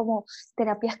sido como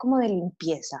terapias como de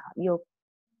limpieza. Yo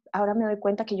ahora me doy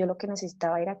cuenta que yo lo que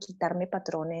necesitaba era quitarme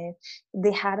patrones,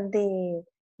 dejar de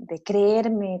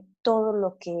creerme todo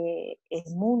lo que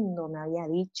el mundo me había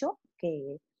dicho,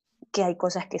 que hay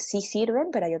cosas que sí sirven,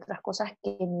 pero hay otras cosas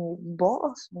que mi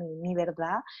voz, mi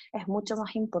verdad es mucho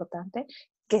más importante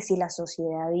que si la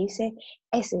sociedad dice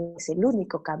ese es el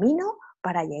único camino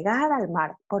para llegar al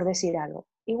mar, por decir algo.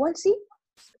 Igual sí,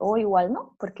 o igual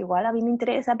no, porque igual a mí me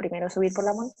interesa primero subir por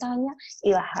la montaña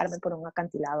y bajarme por un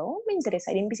acantilado, o me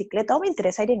interesa ir en bicicleta, o me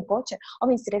interesa ir en coche, o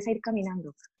me interesa ir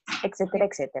caminando, etcétera,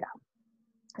 etcétera.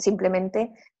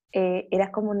 Simplemente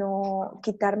era como no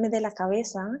quitarme de la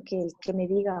cabeza que el que me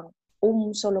digan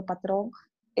un solo patrón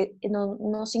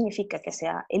no significa que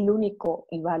sea el único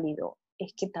y válido,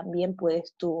 es que también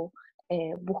puedes tú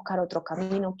buscar otro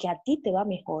camino que a ti te va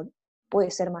mejor, puede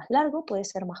ser más largo, puede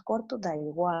ser más corto, da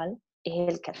igual, es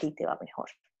el que a ti te va mejor.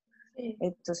 Sí,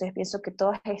 Entonces pienso que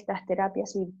todas estas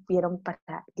terapias sirvieron para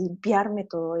limpiarme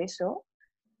todo eso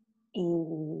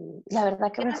y la verdad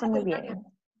que me era fue muy necesario, bien.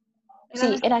 era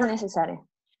Sí, eran necesario. necesarias,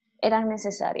 eran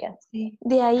necesarias. Sí,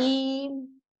 De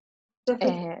ahí, te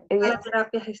fuiste eh, a la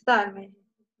terapia gestal, me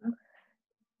dijiste, ¿no?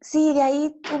 sí, de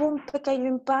ahí tuve un pequeño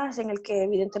impasse en el que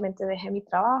evidentemente dejé mi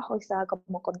trabajo y estaba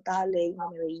como contable y no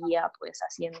me veía pues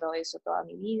haciendo eso toda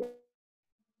mi vida.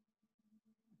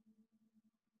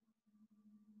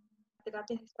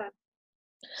 Terapia gestal.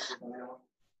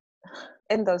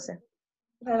 Entonces,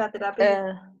 La terapia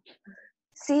gestal. eh,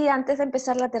 sí, antes de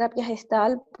empezar la terapia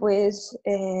gestal, pues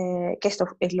que esto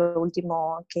es lo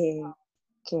último que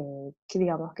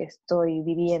digamos que estoy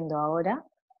viviendo ahora.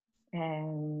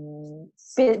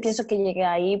 Pienso que llegué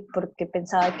ahí porque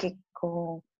pensaba que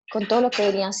con todo lo que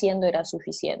venía haciendo era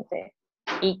suficiente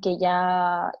y que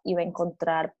ya iba a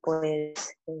encontrar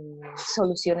pues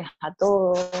soluciones a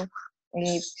todo.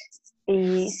 Y,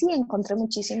 y sí, encontré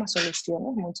muchísimas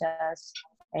soluciones, muchas,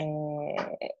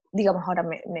 digamos, ahora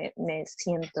me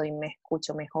siento y me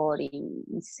escucho mejor y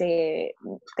sé,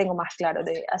 tengo más claro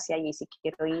de hacia allí si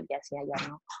quiero ir y hacia allá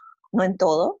no. No en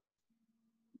todo,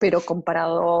 pero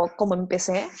comparado como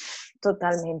empecé,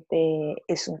 totalmente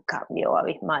es un cambio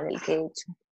abismal el que he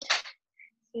hecho.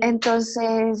 Sí,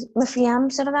 Entonces me fui a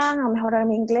Ámsterdam a mejorar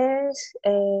mi inglés,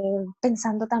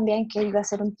 pensando también que iba a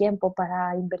ser un tiempo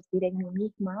para invertir en mí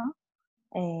misma,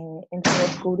 en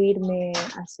redescubrirme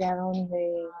hacia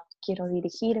dónde quiero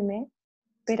dirigirme,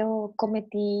 pero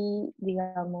cometí,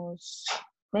 digamos,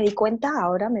 me di cuenta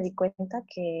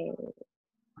que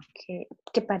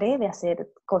paré de hacer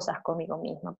cosas conmigo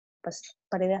misma, pues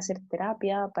paré de hacer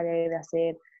terapia, paré de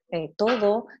hacer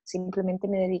todo, simplemente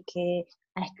me dediqué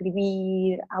a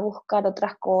escribir, a buscar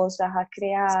otras cosas, a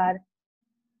crear,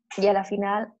 y a la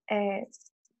final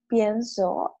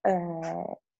pienso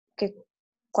que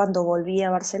cuando volví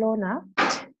a Barcelona,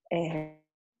 eh,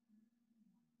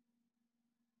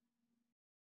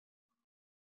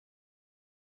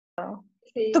 ¿tú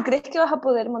sí. crees que vas a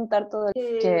poder montar todo?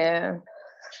 Eh,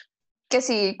 Que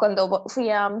sí, cuando fui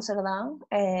a Amsterdam,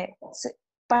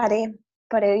 paré,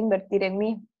 paré de invertir en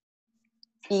mí.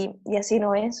 Y así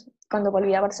no es. Cuando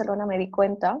volví a Barcelona me di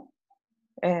cuenta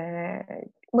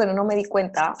bueno, no me di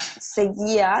cuenta,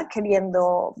 seguía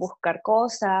queriendo buscar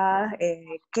cosas,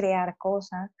 crear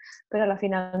cosas, pero al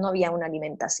final no había una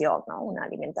alimentación, ¿no? Una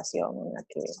alimentación en la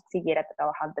que siguiera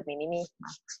trabajando en mí misma.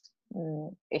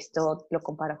 Esto lo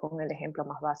comparo con el ejemplo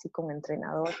más básico, un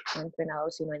entrenador. Un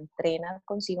entrenador, si no entrena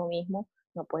consigo mismo,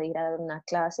 no puede ir a dar una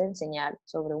clase, enseñar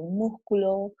sobre un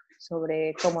músculo,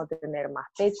 sobre cómo tener más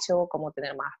pecho, cómo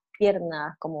tener más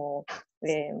piernas, cómo,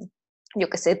 yo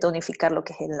qué sé, tonificar lo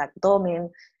que es el abdomen,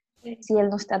 Sí. si él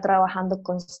no está trabajando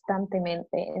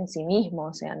constantemente en sí mismo,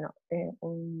 o sea, no,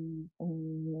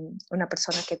 una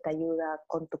persona que te ayuda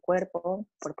con tu cuerpo,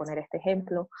 por poner este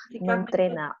ejemplo, no Físicamente,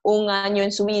 entrena un año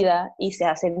en su vida y se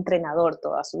hace entrenador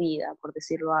toda su vida, por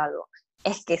decirlo algo.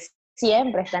 Es que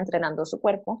siempre está entrenando su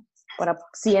cuerpo para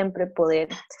siempre poder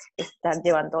estar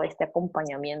llevando este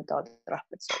acompañamiento a otras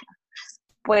personas.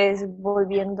 Pues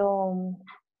volviendo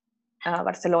a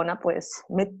Barcelona, pues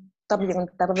también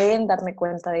tardé en darme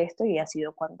cuenta de esto y ha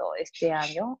sido cuando este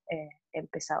año he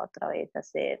empezado otra vez a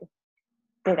hacer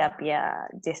terapia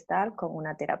gestal con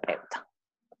una terapeuta.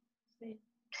 sí.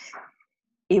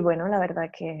 Y bueno, la verdad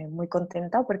que muy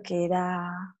contenta porque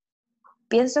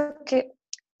pienso que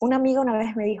una amiga una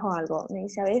vez me dijo algo, me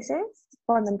dice, a veces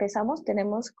cuando empezamos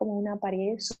tenemos como una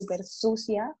pared súper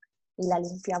sucia y la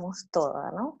limpiamos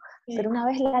toda, ¿no? Pero Sí. una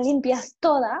vez la limpias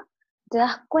toda, te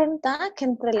das cuenta que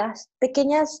entre las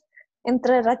pequeñas,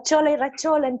 entre rachola y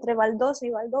rachola, entre baldosa y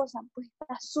baldosa, pues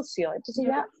está sucio. Entonces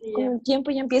ya con Vacía. el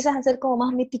tiempo ya empiezas a ser como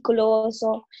más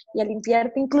meticuloso y a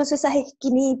limpiarte incluso esas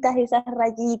esquinitas, esas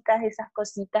rayitas, esas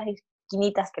cositas,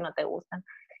 esquinitas que no te gustan.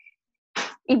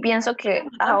 Y pienso que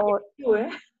Metáfora, ahora, tú, ¿eh?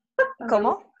 Me gusta.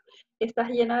 ¿cómo? Estás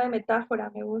llena de metáfora,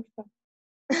 me gusta.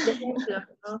 De ejemplos,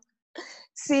 ¿no?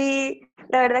 Sí,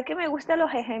 la verdad que me gustan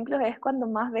los ejemplos, es cuando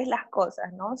más ves las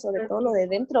cosas, ¿no? Sobre todo lo Así. de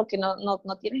dentro, que no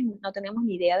tenemos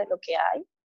ni idea de lo que hay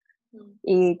Mm.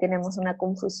 y tenemos una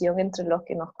confusión entre los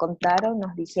que nos contaron,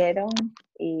 nos dijeron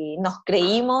y nos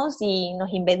creímos y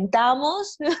nos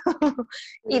inventamos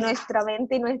y Sí. nuestra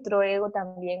mente y nuestro ego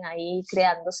también ahí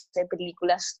creándose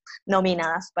películas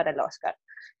nominadas para el Oscar.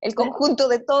 El conjunto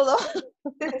de todo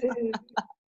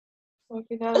Al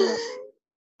final, no.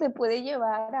 te puede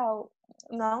llevar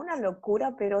no a una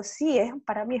locura, pero sí,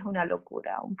 para mí es una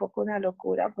locura, un poco una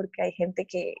locura, porque hay gente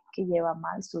que lleva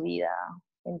mal su vida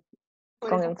en- Por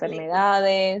con esas películas.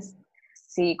 enfermedades,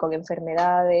 sí, con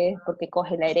enfermedades, porque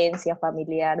coge la herencia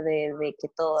familiar de que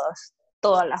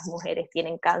todas las mujeres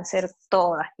tienen cáncer,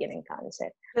 todas tienen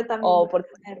cáncer. Yo también O voy por, a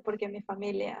tener, porque mi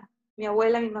familia, mi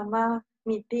abuela, mi mamá,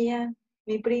 mi tía,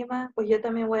 mi prima, pues yo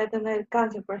también voy a tener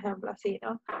cáncer, por ejemplo, así,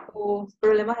 ¿no? O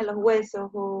problemas en los huesos,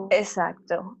 o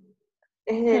exacto.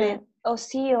 es de O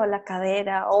sí, o la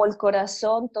cadera, o el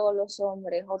corazón, todos los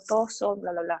hombres, o todos son,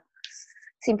 bla, bla, bla.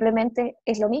 Simplemente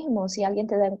es lo mismo, si alguien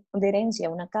te da de herencia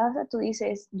una casa, tú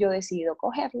dices, yo decido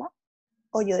cogerla,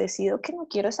 o yo decido que no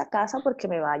quiero esa casa porque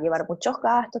me va a llevar muchos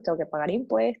gastos, tengo que pagar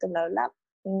impuestos, bla, bla, bla.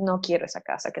 No quiero esa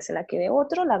casa, que se la quede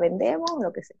otro, la vendemos,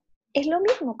 lo que sea. Es lo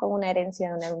mismo con una herencia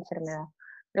de una enfermedad.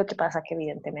 Lo que pasa es que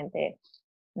evidentemente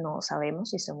no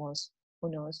sabemos si somos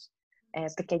unos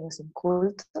pequeños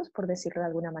incultos, por decirlo de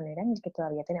alguna manera, en el que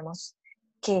todavía tenemos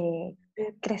que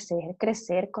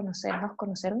crecer,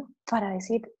 conocernos para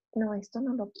decir, no, esto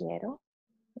no lo quiero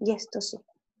y esto sí.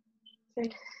 sí.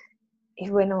 Y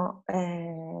bueno,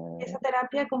 Esa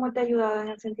terapia, ¿cómo te ha ayudado? En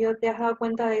el sentido, ¿te has dado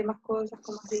cuenta de más cosas,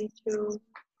 como has dicho? O,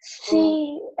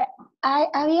 sí,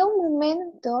 había un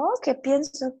momento que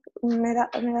pienso, me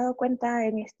he dado cuenta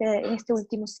en este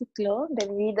último ciclo de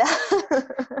mi vida,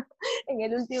 en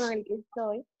el último en el que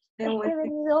estoy, es o que he este,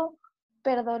 venido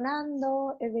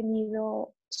perdonando, he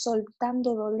venido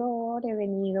soltando dolor, he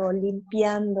venido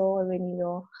limpiando, he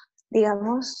venido,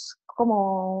 digamos,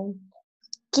 como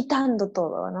quitando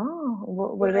todo, ¿no?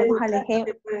 o Volvemos al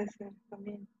ejemplo. reeducándote puede ser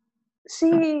también.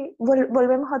 Sí,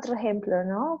 volvemos a otro ejemplo,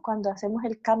 ¿no? Cuando hacemos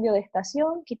el cambio de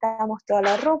estación, quitamos toda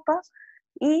la ropa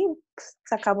y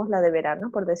sacamos la de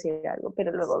verano, por decir algo,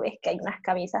 pero luego ves que hay unas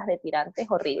camisas de tirantes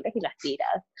horribles y las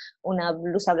tiras. Una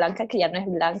blusa blanca que ya no es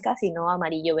blanca, sino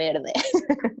amarillo-verde.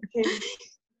 Sí,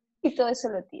 Y todo eso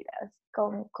lo tiras.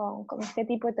 Con este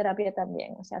tipo de terapia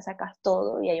también, o sea, sacas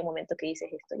todo y hay un momento que dices,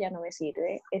 esto ya no me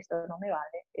sirve, esto no me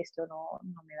vale, esto no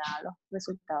me da los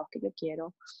resultados que yo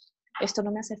quiero, esto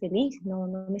no me hace feliz, no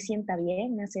me sienta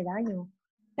bien, me hace daño,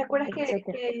 ¿te acuerdas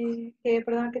etcétera.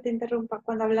 perdón que te interrumpa,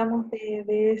 cuando hablamos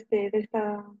de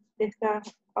esta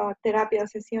terapia o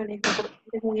sesiones, me acuerdo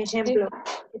que es un Sí. ejemplo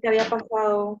que te había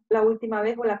pasado la última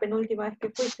vez o la penúltima vez que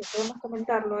fuiste? Podemos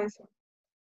comentarlo eso.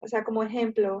 O sea, como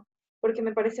ejemplo, porque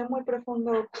me pareció muy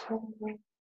profundo.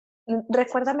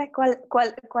 Recuérdame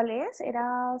cuál es,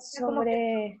 era Como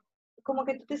que sobre... como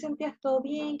que tú te sentías todo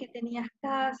bien, que tenías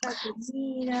casa,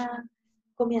 comida,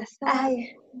 comías sano.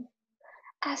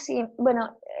 Ay, sí,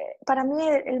 bueno, para mí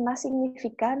el más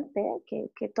significante,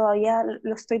 que todavía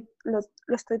lo estoy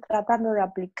tratando de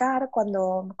aplicar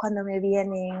cuando me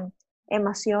vienen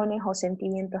emociones o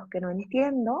sentimientos que no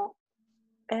entiendo.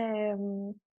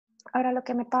 Ahora lo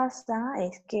que me pasa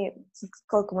es que,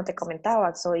 como te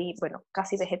comentaba, soy, bueno,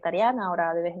 casi vegetariana,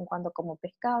 ahora de vez en cuando como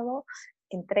pescado,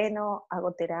 entreno,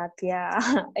 hago terapia,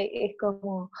 es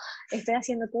como, estoy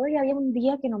haciendo todo y había un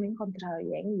día que no me encontraba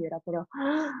bien y yo era, pero,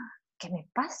 ¿qué me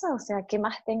pasa? O sea, ¿qué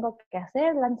más tengo que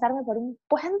hacer? ¿Lanzarme por un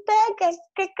puente?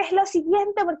 ¿Qué es lo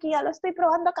siguiente? Porque ya lo estoy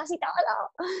probando casi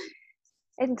todo.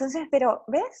 Entonces, pero,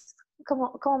 ¿ves?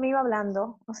 Como me iba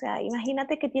hablando, o sea,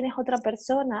 imagínate que tienes otra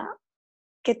persona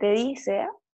que te dice,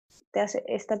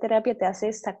 esta terapia te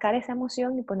hace sacar esa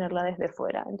emoción y ponerla desde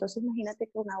fuera. Entonces imagínate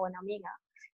que una buena amiga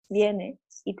viene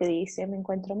y te dice, me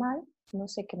encuentro mal, no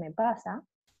sé qué me pasa,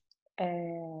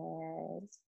 eh,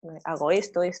 hago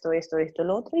esto,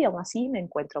 lo otro, y aún así me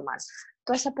encuentro mal.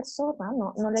 Toda esa persona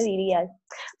no le diría,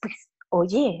 pues,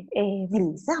 oye,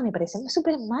 Melissa, me parece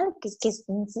súper mal que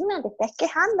encima te estés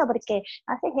quejando porque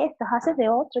haces esto, haces de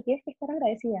otro, tienes que estar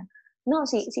agradecida. No,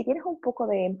 si tienes un poco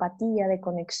de empatía, de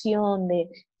conexión, de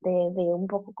un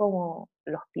poco como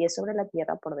los pies sobre la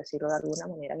tierra, por decirlo de alguna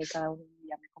manera, que cada uno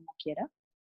llame como quiera,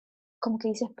 como que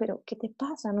dices, pero ¿qué te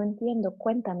pasa? No entiendo,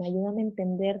 cuéntame, ayúdame a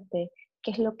entenderte,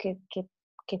 qué es lo que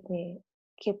te,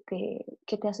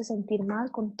 que te hace sentir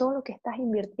mal con todo lo que estás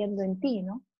invirtiendo en ti,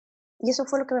 ¿no? Y eso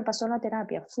fue lo que me pasó en la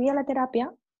terapia. Fui a la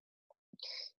terapia,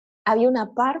 había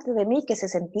una parte de mí que se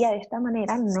sentía de esta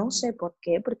manera, no sé por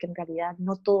qué, porque en realidad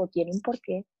no todo tiene un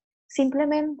porqué.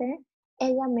 Simplemente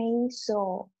ella me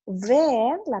hizo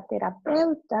ver, la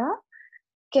terapeuta,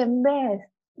 que en vez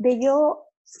de yo,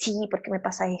 sí, ¿porque me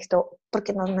pasa esto?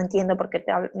 Porque no entiendo por qué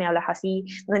me hablas así,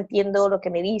 no entiendo lo que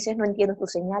me dices, no entiendo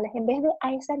tus señales, en vez de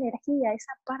a esa energía, a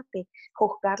esa parte,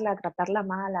 juzgarla, tratarla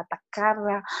mal,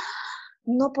 atacarla,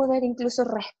 no poder incluso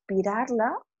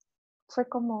respirarla, fue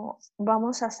como,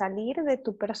 vamos a salir de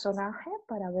tu personaje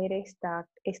para ver esta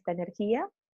energía.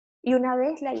 Y una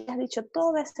vez le hayas dicho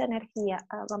toda esa energía,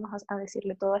 vamos a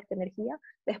decirle toda esta energía,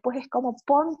 después es como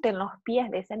ponte en los pies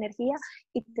de esa energía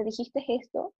y te dijiste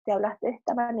esto, te hablaste de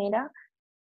esta manera,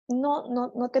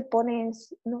 no te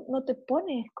pones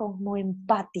como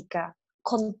empática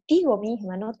contigo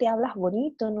misma, no te hablas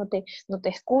bonito, no te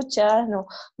escuchas,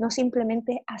 no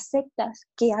simplemente aceptas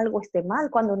que algo esté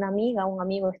mal. Cuando una amiga o un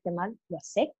amigo esté mal, lo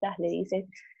aceptas, le dices,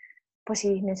 pues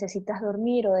si necesitas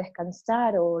dormir o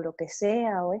descansar o lo que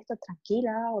sea, o esto,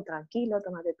 tranquila o tranquilo,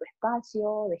 tómate tu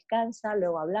espacio, descansa,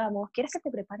 luego hablamos. ¿Quieres que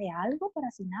te prepare algo para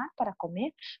cenar, para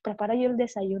comer? Prepara yo el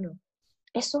desayuno.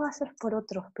 Eso haces por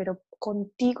otros, pero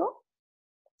contigo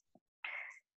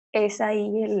es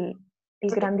ahí el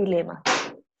gran dilema.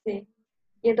 Sí.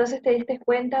 Y entonces te diste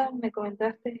cuenta, me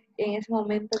comentaste en ese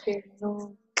momento que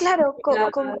no Claro,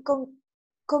 hablaba.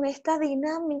 con esta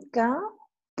dinámica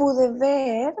pude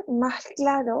ver más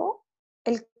claro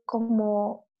el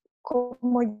cómo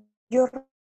yo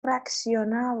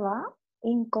reaccionaba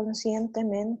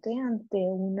inconscientemente ante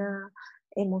una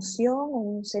emoción o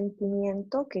un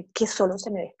sentimiento que solo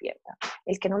se me despierta.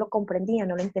 El que no lo comprendía,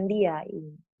 no lo entendía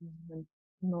y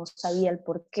no sabía el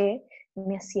por qué,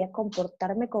 me hacía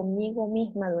comportarme conmigo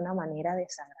misma de una manera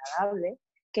desagradable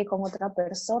que con otra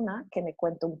persona que me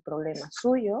cuenta un problema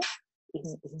suyo y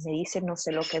me dice no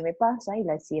sé lo que me pasa y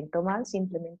la siento mal,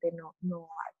 simplemente no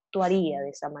actuaría de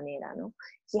esa manera, ¿no?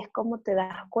 Y es como te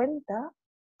das cuenta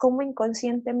cómo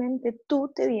inconscientemente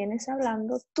tú te vienes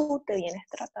hablando, tú te vienes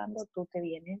tratando, tú te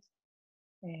vienes,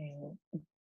 eh,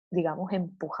 digamos,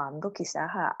 empujando quizás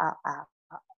a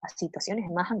situaciones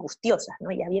más angustiosas, ¿no?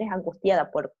 Ya vienes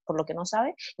angustiada por lo que no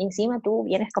sabes, y encima tú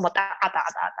vienes como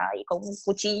y con un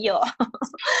cuchillo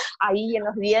ahí en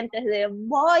los dientes de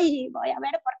voy a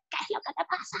ver por qué es lo que te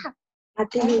pasa. A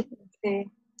ti mismo,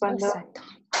 sí, cuando Exacto.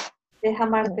 deja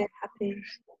amarte a ti,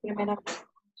 primero.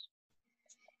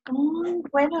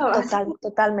 Bueno, así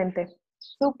Totalmente.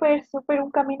 súper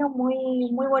un camino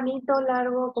muy bonito,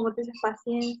 largo, como te dices,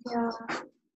 paciencia,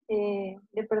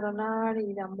 de perdonar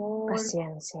y de amor.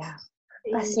 Paciencia.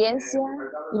 Y, Paciencia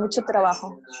y mucho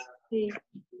trabajo. sí.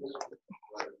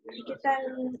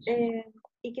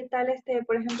 ¿Y qué tal,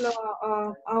 por ejemplo,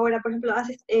 ahora, por ejemplo,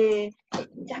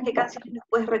 escuchas qué canciones nos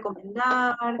puedes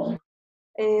recomendar, o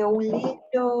un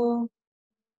libro,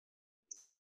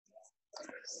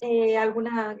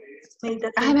 alguna Ay,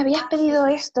 meditación? me habías pedido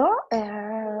esto.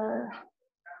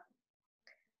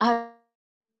 A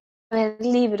ver,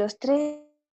 libros. Tres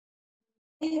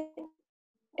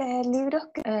libros.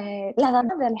 La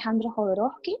Dama de Alejandro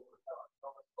Jodorowsky.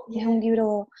 Es un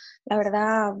libro, la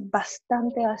verdad,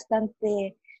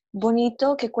 bastante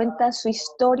bonito, que cuenta su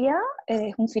historia.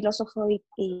 Es un filósofo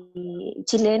y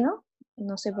chileno.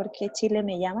 No sé por qué Chile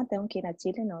me llama, tengo que ir a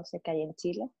Chile, no sé qué hay en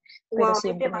Chile, pero Wow, hay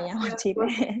siempre me llama demasiadas Chile.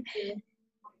 cosas en Chile.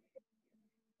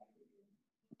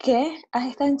 ¿Qué? ¿Has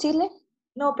estado en Chile?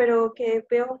 No, pero que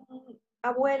veo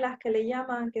abuelas que le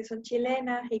llaman, que son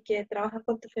chilenas y que trabajan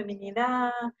con tu feminidad,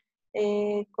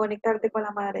 conectarte con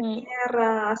la madre Mm,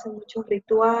 tierra, hacen muchos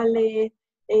rituales,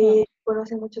 mm,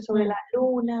 conocen mucho sobre la mm.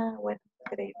 luna, bueno,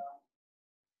 increíble.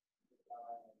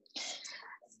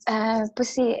 Pues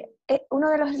sí, uno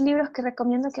de los libros que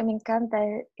recomiendo que me encanta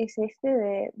es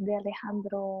este de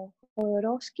Alejandro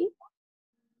Jodorowsky.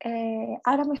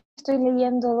 Ahora me estoy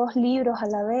leyendo dos libros a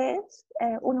la vez.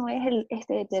 Uno es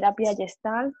este de Terapia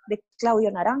Gestalt de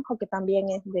Claudio Naranjo, que también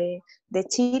es de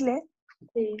Chile.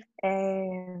 Sí.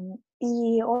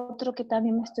 Y otro que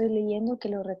también me estoy leyendo, que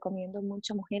lo recomiendo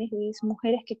mucho a mujeres, es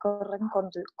Mujeres que corren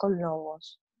con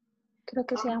lobos. Creo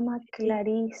que se Ah, llama sí,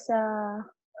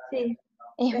 Clarisa. sí,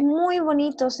 Es eh, muy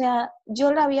bonito, o sea,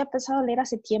 yo lo había empezado a leer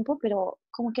hace tiempo, pero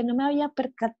como que no me había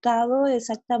percatado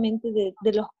exactamente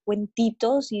de los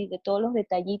cuentitos y de todos los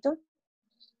detallitos.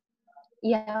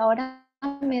 Y ahora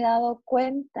me he dado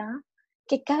cuenta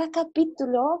que cada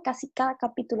capítulo, casi cada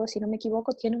capítulo, si no me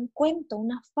equivoco, tiene un cuento,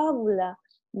 una fábula.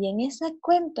 Y en ese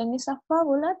cuento, en esa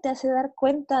fábula, te hace dar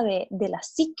cuenta de la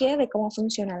psique, de cómo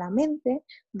funciona la mente,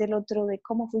 del otro de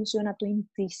cómo funciona tu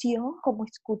intuición, cómo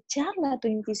escucharla, tu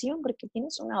intuición, porque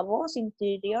tienes una voz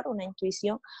interior, una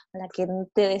intuición a la que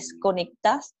te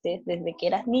desconectaste desde que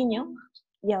eras niño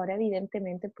y ahora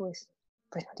evidentemente pues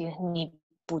no tienes ni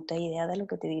puta idea de lo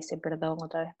que te dice, perdón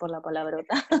otra vez por la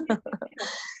palabrota.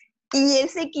 Y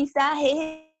ese quizás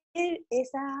es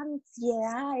esa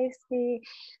ansiedad,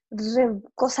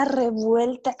 cosa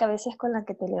revuelta que a veces con la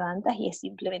que te levantas y es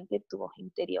simplemente tu voz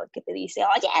interior que te dice,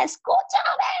 oye,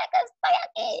 escúchame,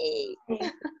 que estoy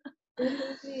aquí. sí, sí,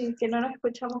 sí, sí, que no nos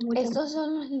escuchamos mucho. Estos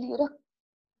son los libros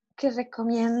que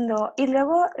recomiendo. Y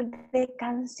luego de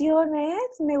canciones,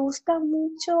 me gusta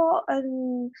mucho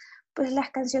pues las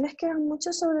canciones que van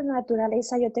mucho sobre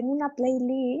naturaleza. Yo tengo una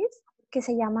playlist que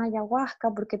se llama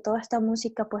Ayahuasca, porque toda esta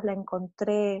música pues la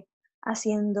encontré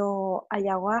haciendo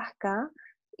ayahuasca.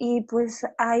 Y pues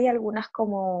hay algunas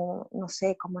como, no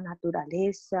sé, como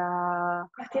naturaleza,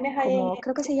 ¿Las tienes ahí en como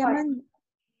creo que se Spotify? llaman,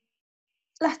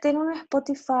 las tengo en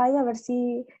Spotify, a ver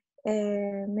si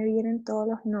me vienen todos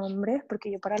los nombres,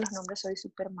 porque yo para los nombres soy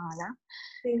súper mala.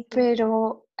 Sí, sí.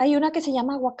 Pero hay una que se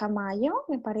llama Guacamayo,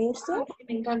 me parece. Ah, sí,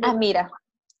 me encanta Ah, igual. mira,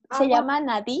 Ah, se guau, llama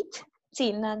Nadit.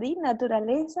 Sí, Nadit,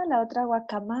 naturaleza, la otra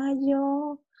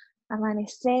Guacamayo,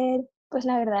 Amanecer. Pues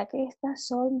la verdad que estas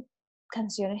son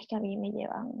canciones que a mí me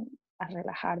llevan a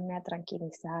relajarme, a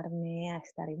tranquilizarme, a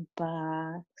estar en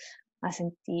paz, a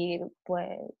sentir,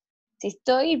 pues, si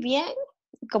estoy bien,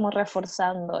 como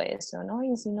reforzando eso, ¿no?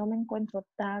 Y si no me encuentro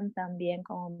tan bien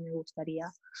como me gustaría,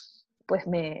 pues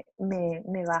me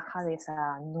baja de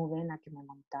esa nube en la que me he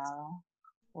montado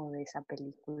o de esa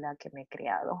película que me he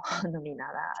creado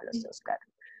nominada a los Oscars.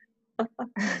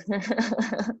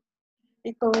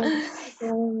 y con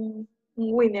un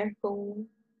winner, con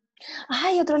un...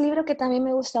 Hay otro libro que también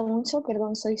me gusta mucho,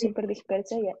 perdón, soy Sí, súper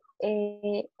dispersa,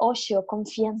 Osho,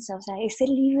 Confianza, o sea, ese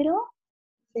libro,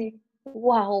 sí,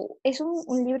 wow, es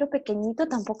un libro pequeñito,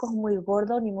 tampoco es muy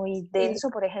gordo ni muy sí. denso,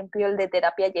 por ejemplo, el de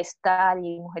Terapia Gestalt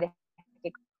y Mujeres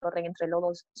que corren entre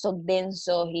lobos son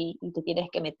densos y te tienes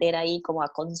que meter ahí como a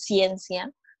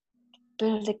conciencia,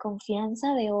 pero el de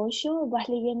Confianza de Osho vas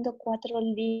leyendo 4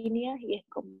 líneas y es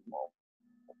como,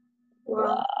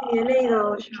 Wow, sí, he leído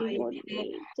wow, yo qué y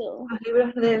tiene, bonito. los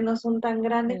libros de él no son tan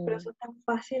grandes, pero Mm, son tan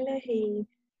fáciles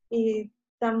y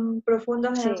tan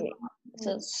profundos sí, en-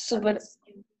 son al súper. mismo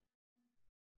tiempo.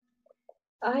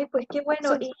 Ay, pues qué bueno.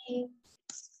 Son-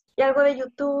 Y algo de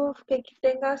YouTube que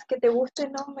tengas que te guste,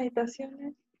 ¿no?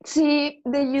 Meditaciones. Sí,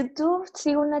 de YouTube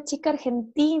sigo una chica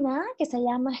argentina que se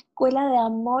llama Escuela de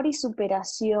Amor y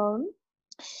Superación.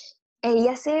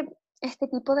 Ella hace este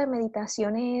tipo de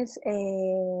meditaciones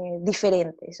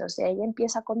diferentes, o sea, ella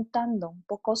empieza contando un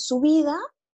poco su vida,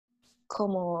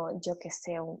 como yo que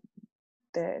sé,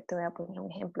 te voy a poner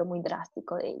un ejemplo muy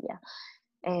drástico de ella.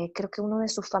 Creo que uno de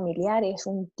sus familiares,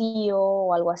 un tío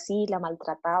o algo así, la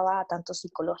maltrataba tanto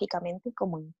psicológicamente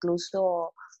como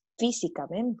incluso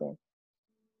físicamente.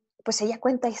 Pues ella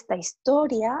cuenta esta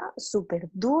historia súper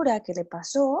dura que le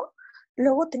pasó,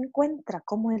 luego te encuentra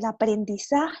como el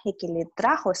aprendizaje que le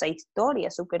trajo esa historia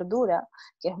súper dura,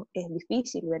 que es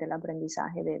difícil ver el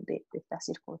aprendizaje de estas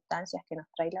circunstancias que nos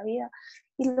trae la vida,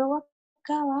 y luego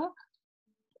acaba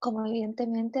como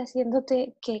evidentemente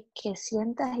haciéndote que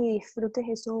sientas y disfrutes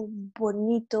eso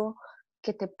bonito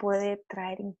que te puede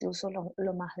traer incluso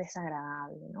lo más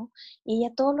desagradable, ¿no? Y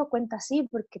ella todo lo cuenta así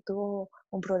porque tuvo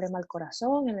un problema al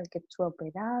corazón en el que fue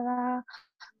operada,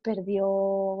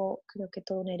 perdió creo que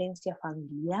toda una herencia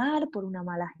familiar por una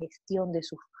mala gestión de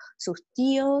sus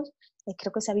tíos,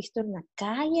 creo que se ha visto en la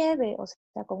calle, o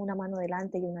sea, con una mano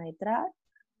delante y una detrás,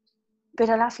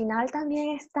 pero a la final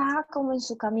también está como en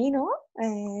su camino,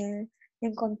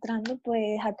 encontrando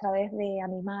pues a través de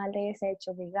animales, se ha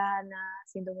hecho vegana,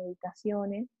 haciendo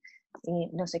meditaciones, y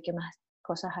no sé qué más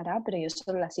cosas hará, pero yo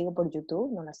solo la sigo por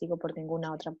YouTube, no la sigo por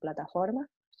ninguna otra plataforma,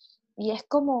 y es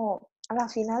como, a la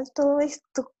final todo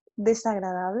esto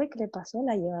desagradable que le pasó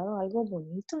la ha llevado a algo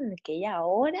bonito en el que ella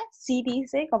ahora sí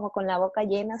dice, como con la boca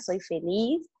llena, soy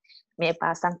feliz, me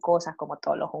pasan cosas como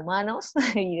todos los humanos,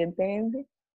 evidentemente,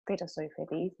 pero soy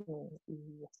feliz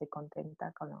y estoy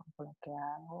contenta con lo que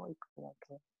hago y con lo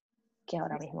que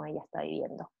ahora mismo ella está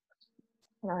viviendo.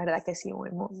 La verdad que sí,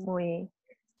 muy...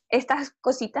 Estas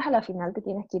cositas a la final te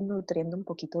tienes que ir nutriendo un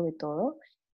poquito de todo.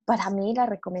 Para mí la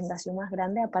recomendación más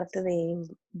grande, aparte de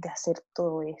hacer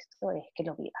todo esto, es que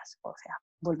lo vivas. O sea,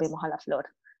 volvemos a la flor.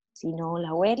 Si no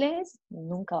la hueles,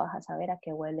 nunca vas a saber a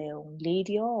qué huele un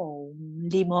lirio o un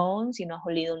limón, si no has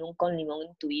olido nunca un limón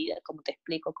en tu vida, como te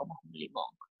explico cómo es un limón.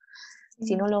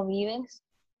 Si no lo vives,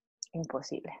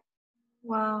 imposible.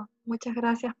 Wow, muchas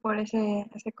gracias por ese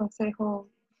consejo,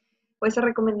 por esa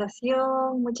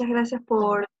recomendación. Muchas gracias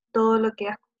por todo lo que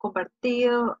has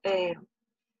compartido.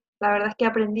 La verdad es que he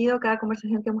aprendido, cada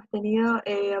conversación que hemos tenido,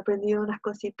 he aprendido unas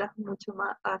cositas mucho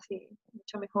más, así,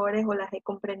 mucho mejores, o las he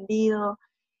comprendido.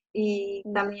 Y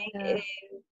también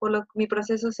mi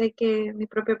proceso mi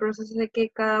propio proceso sé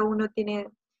que cada uno tiene,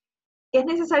 que es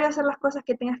necesario hacer las cosas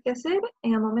que tengas que hacer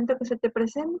en el momento que se te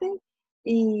presente,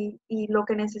 y lo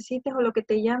que necesites o lo que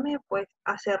te llame, pues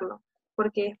hacerlo,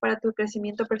 porque es para tu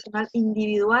crecimiento personal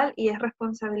individual y es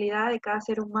responsabilidad de cada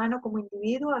ser humano como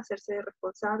individuo hacerse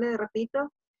responsable,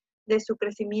 repito, de su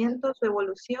crecimiento, su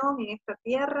evolución en esta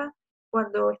tierra,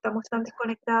 cuando estamos tan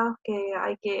desconectados que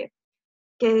hay que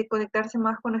conectarse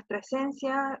más con nuestra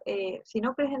esencia. Si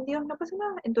no crees en Dios, no pasa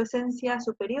nada, en tu esencia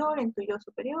superior, en tu yo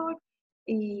superior,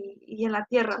 y en la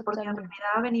tierra, porque en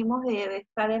realidad venimos de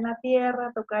estar en la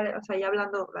tierra, tocar, o sea, ya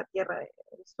hablando la tierra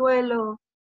del suelo,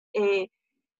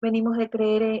 venimos de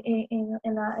creer en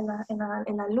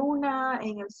la luna,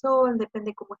 en el sol,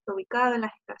 depende cómo está ubicado, en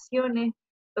las estaciones.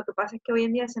 Lo que pasa es que hoy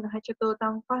en día se nos ha hecho todo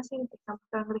tan fácil, estamos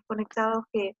tan desconectados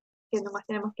que nomás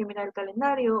tenemos que mirar el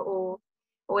calendario o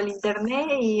el internet,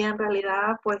 y en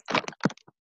realidad pues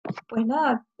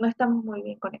nada, no estamos muy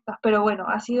bien conectados. Pero bueno,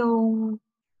 ha sido un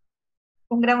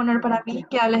gran honor para mí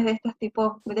que hables de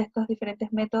de estos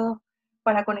diferentes métodos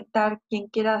para conectar. Quien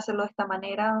quiera hacerlo de esta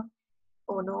manera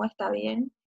o no, está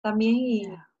bien también, y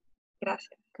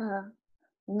gracias.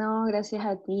 No, gracias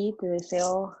a ti, te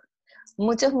deseo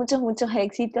muchos, muchos, muchos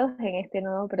éxitos en este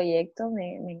nuevo proyecto,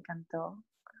 me encantó,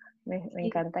 me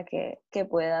encanta que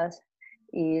puedas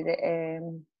ir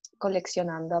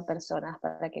coleccionando a personas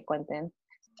para que cuenten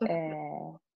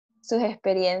sus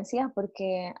experiencias,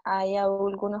 porque hay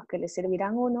algunos que les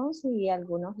servirán unos y a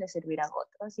algunos les servirán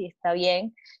otros, y está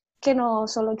bien que no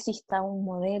solo exista un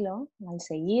modelo al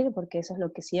seguir, porque eso es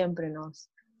lo que siempre nos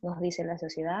dice la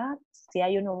sociedad. Si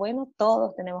hay uno bueno,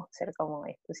 todos tenemos que ser como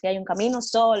esto. Si hay un camino,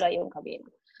 solo hay un camino.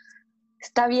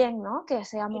 Está bien, ¿no? Que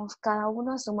seamos cada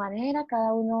uno a su manera,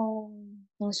 cada uno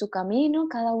en su camino,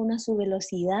 cada uno a su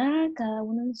velocidad, cada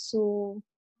uno en su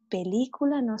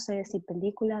película, no sé si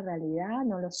película, realidad,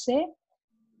 no lo sé,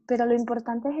 pero lo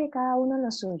importante es que cada uno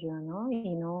lo suyo, ¿no?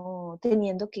 Y no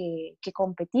teniendo que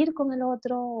competir con el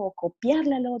otro, o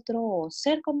copiarle al otro, o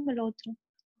ser como el otro.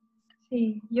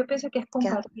 Sí, yo pienso que es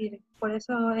compartir. Por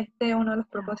eso uno de los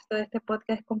propósitos de este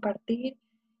podcast es compartir,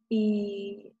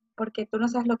 y porque tú no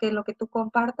sabes lo que tú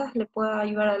compartas le pueda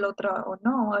ayudar al otro o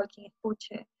no, o al quien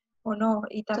escuche o no,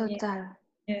 y también.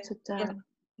 Total.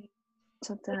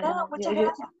 Nada, muchas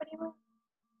gracias, primo.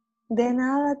 De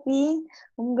nada a ti,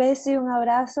 un beso y un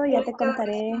abrazo, ya te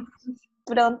contaré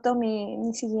pronto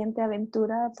mi siguiente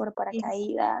aventura por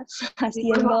paracaídas,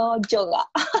 haciendo yoga.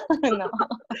 No.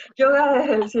 Yoga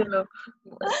desde el cielo.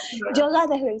 Yoga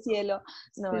desde el cielo.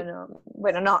 No.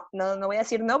 Bueno, no voy a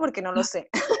decir no porque no lo sé.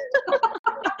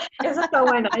 Eso está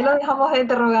bueno, ahí lo dejamos de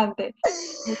interrogante.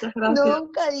 Muchas gracias.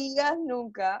 Nunca digas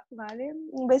nunca, ¿vale?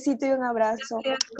 Un besito y un abrazo. Gracias.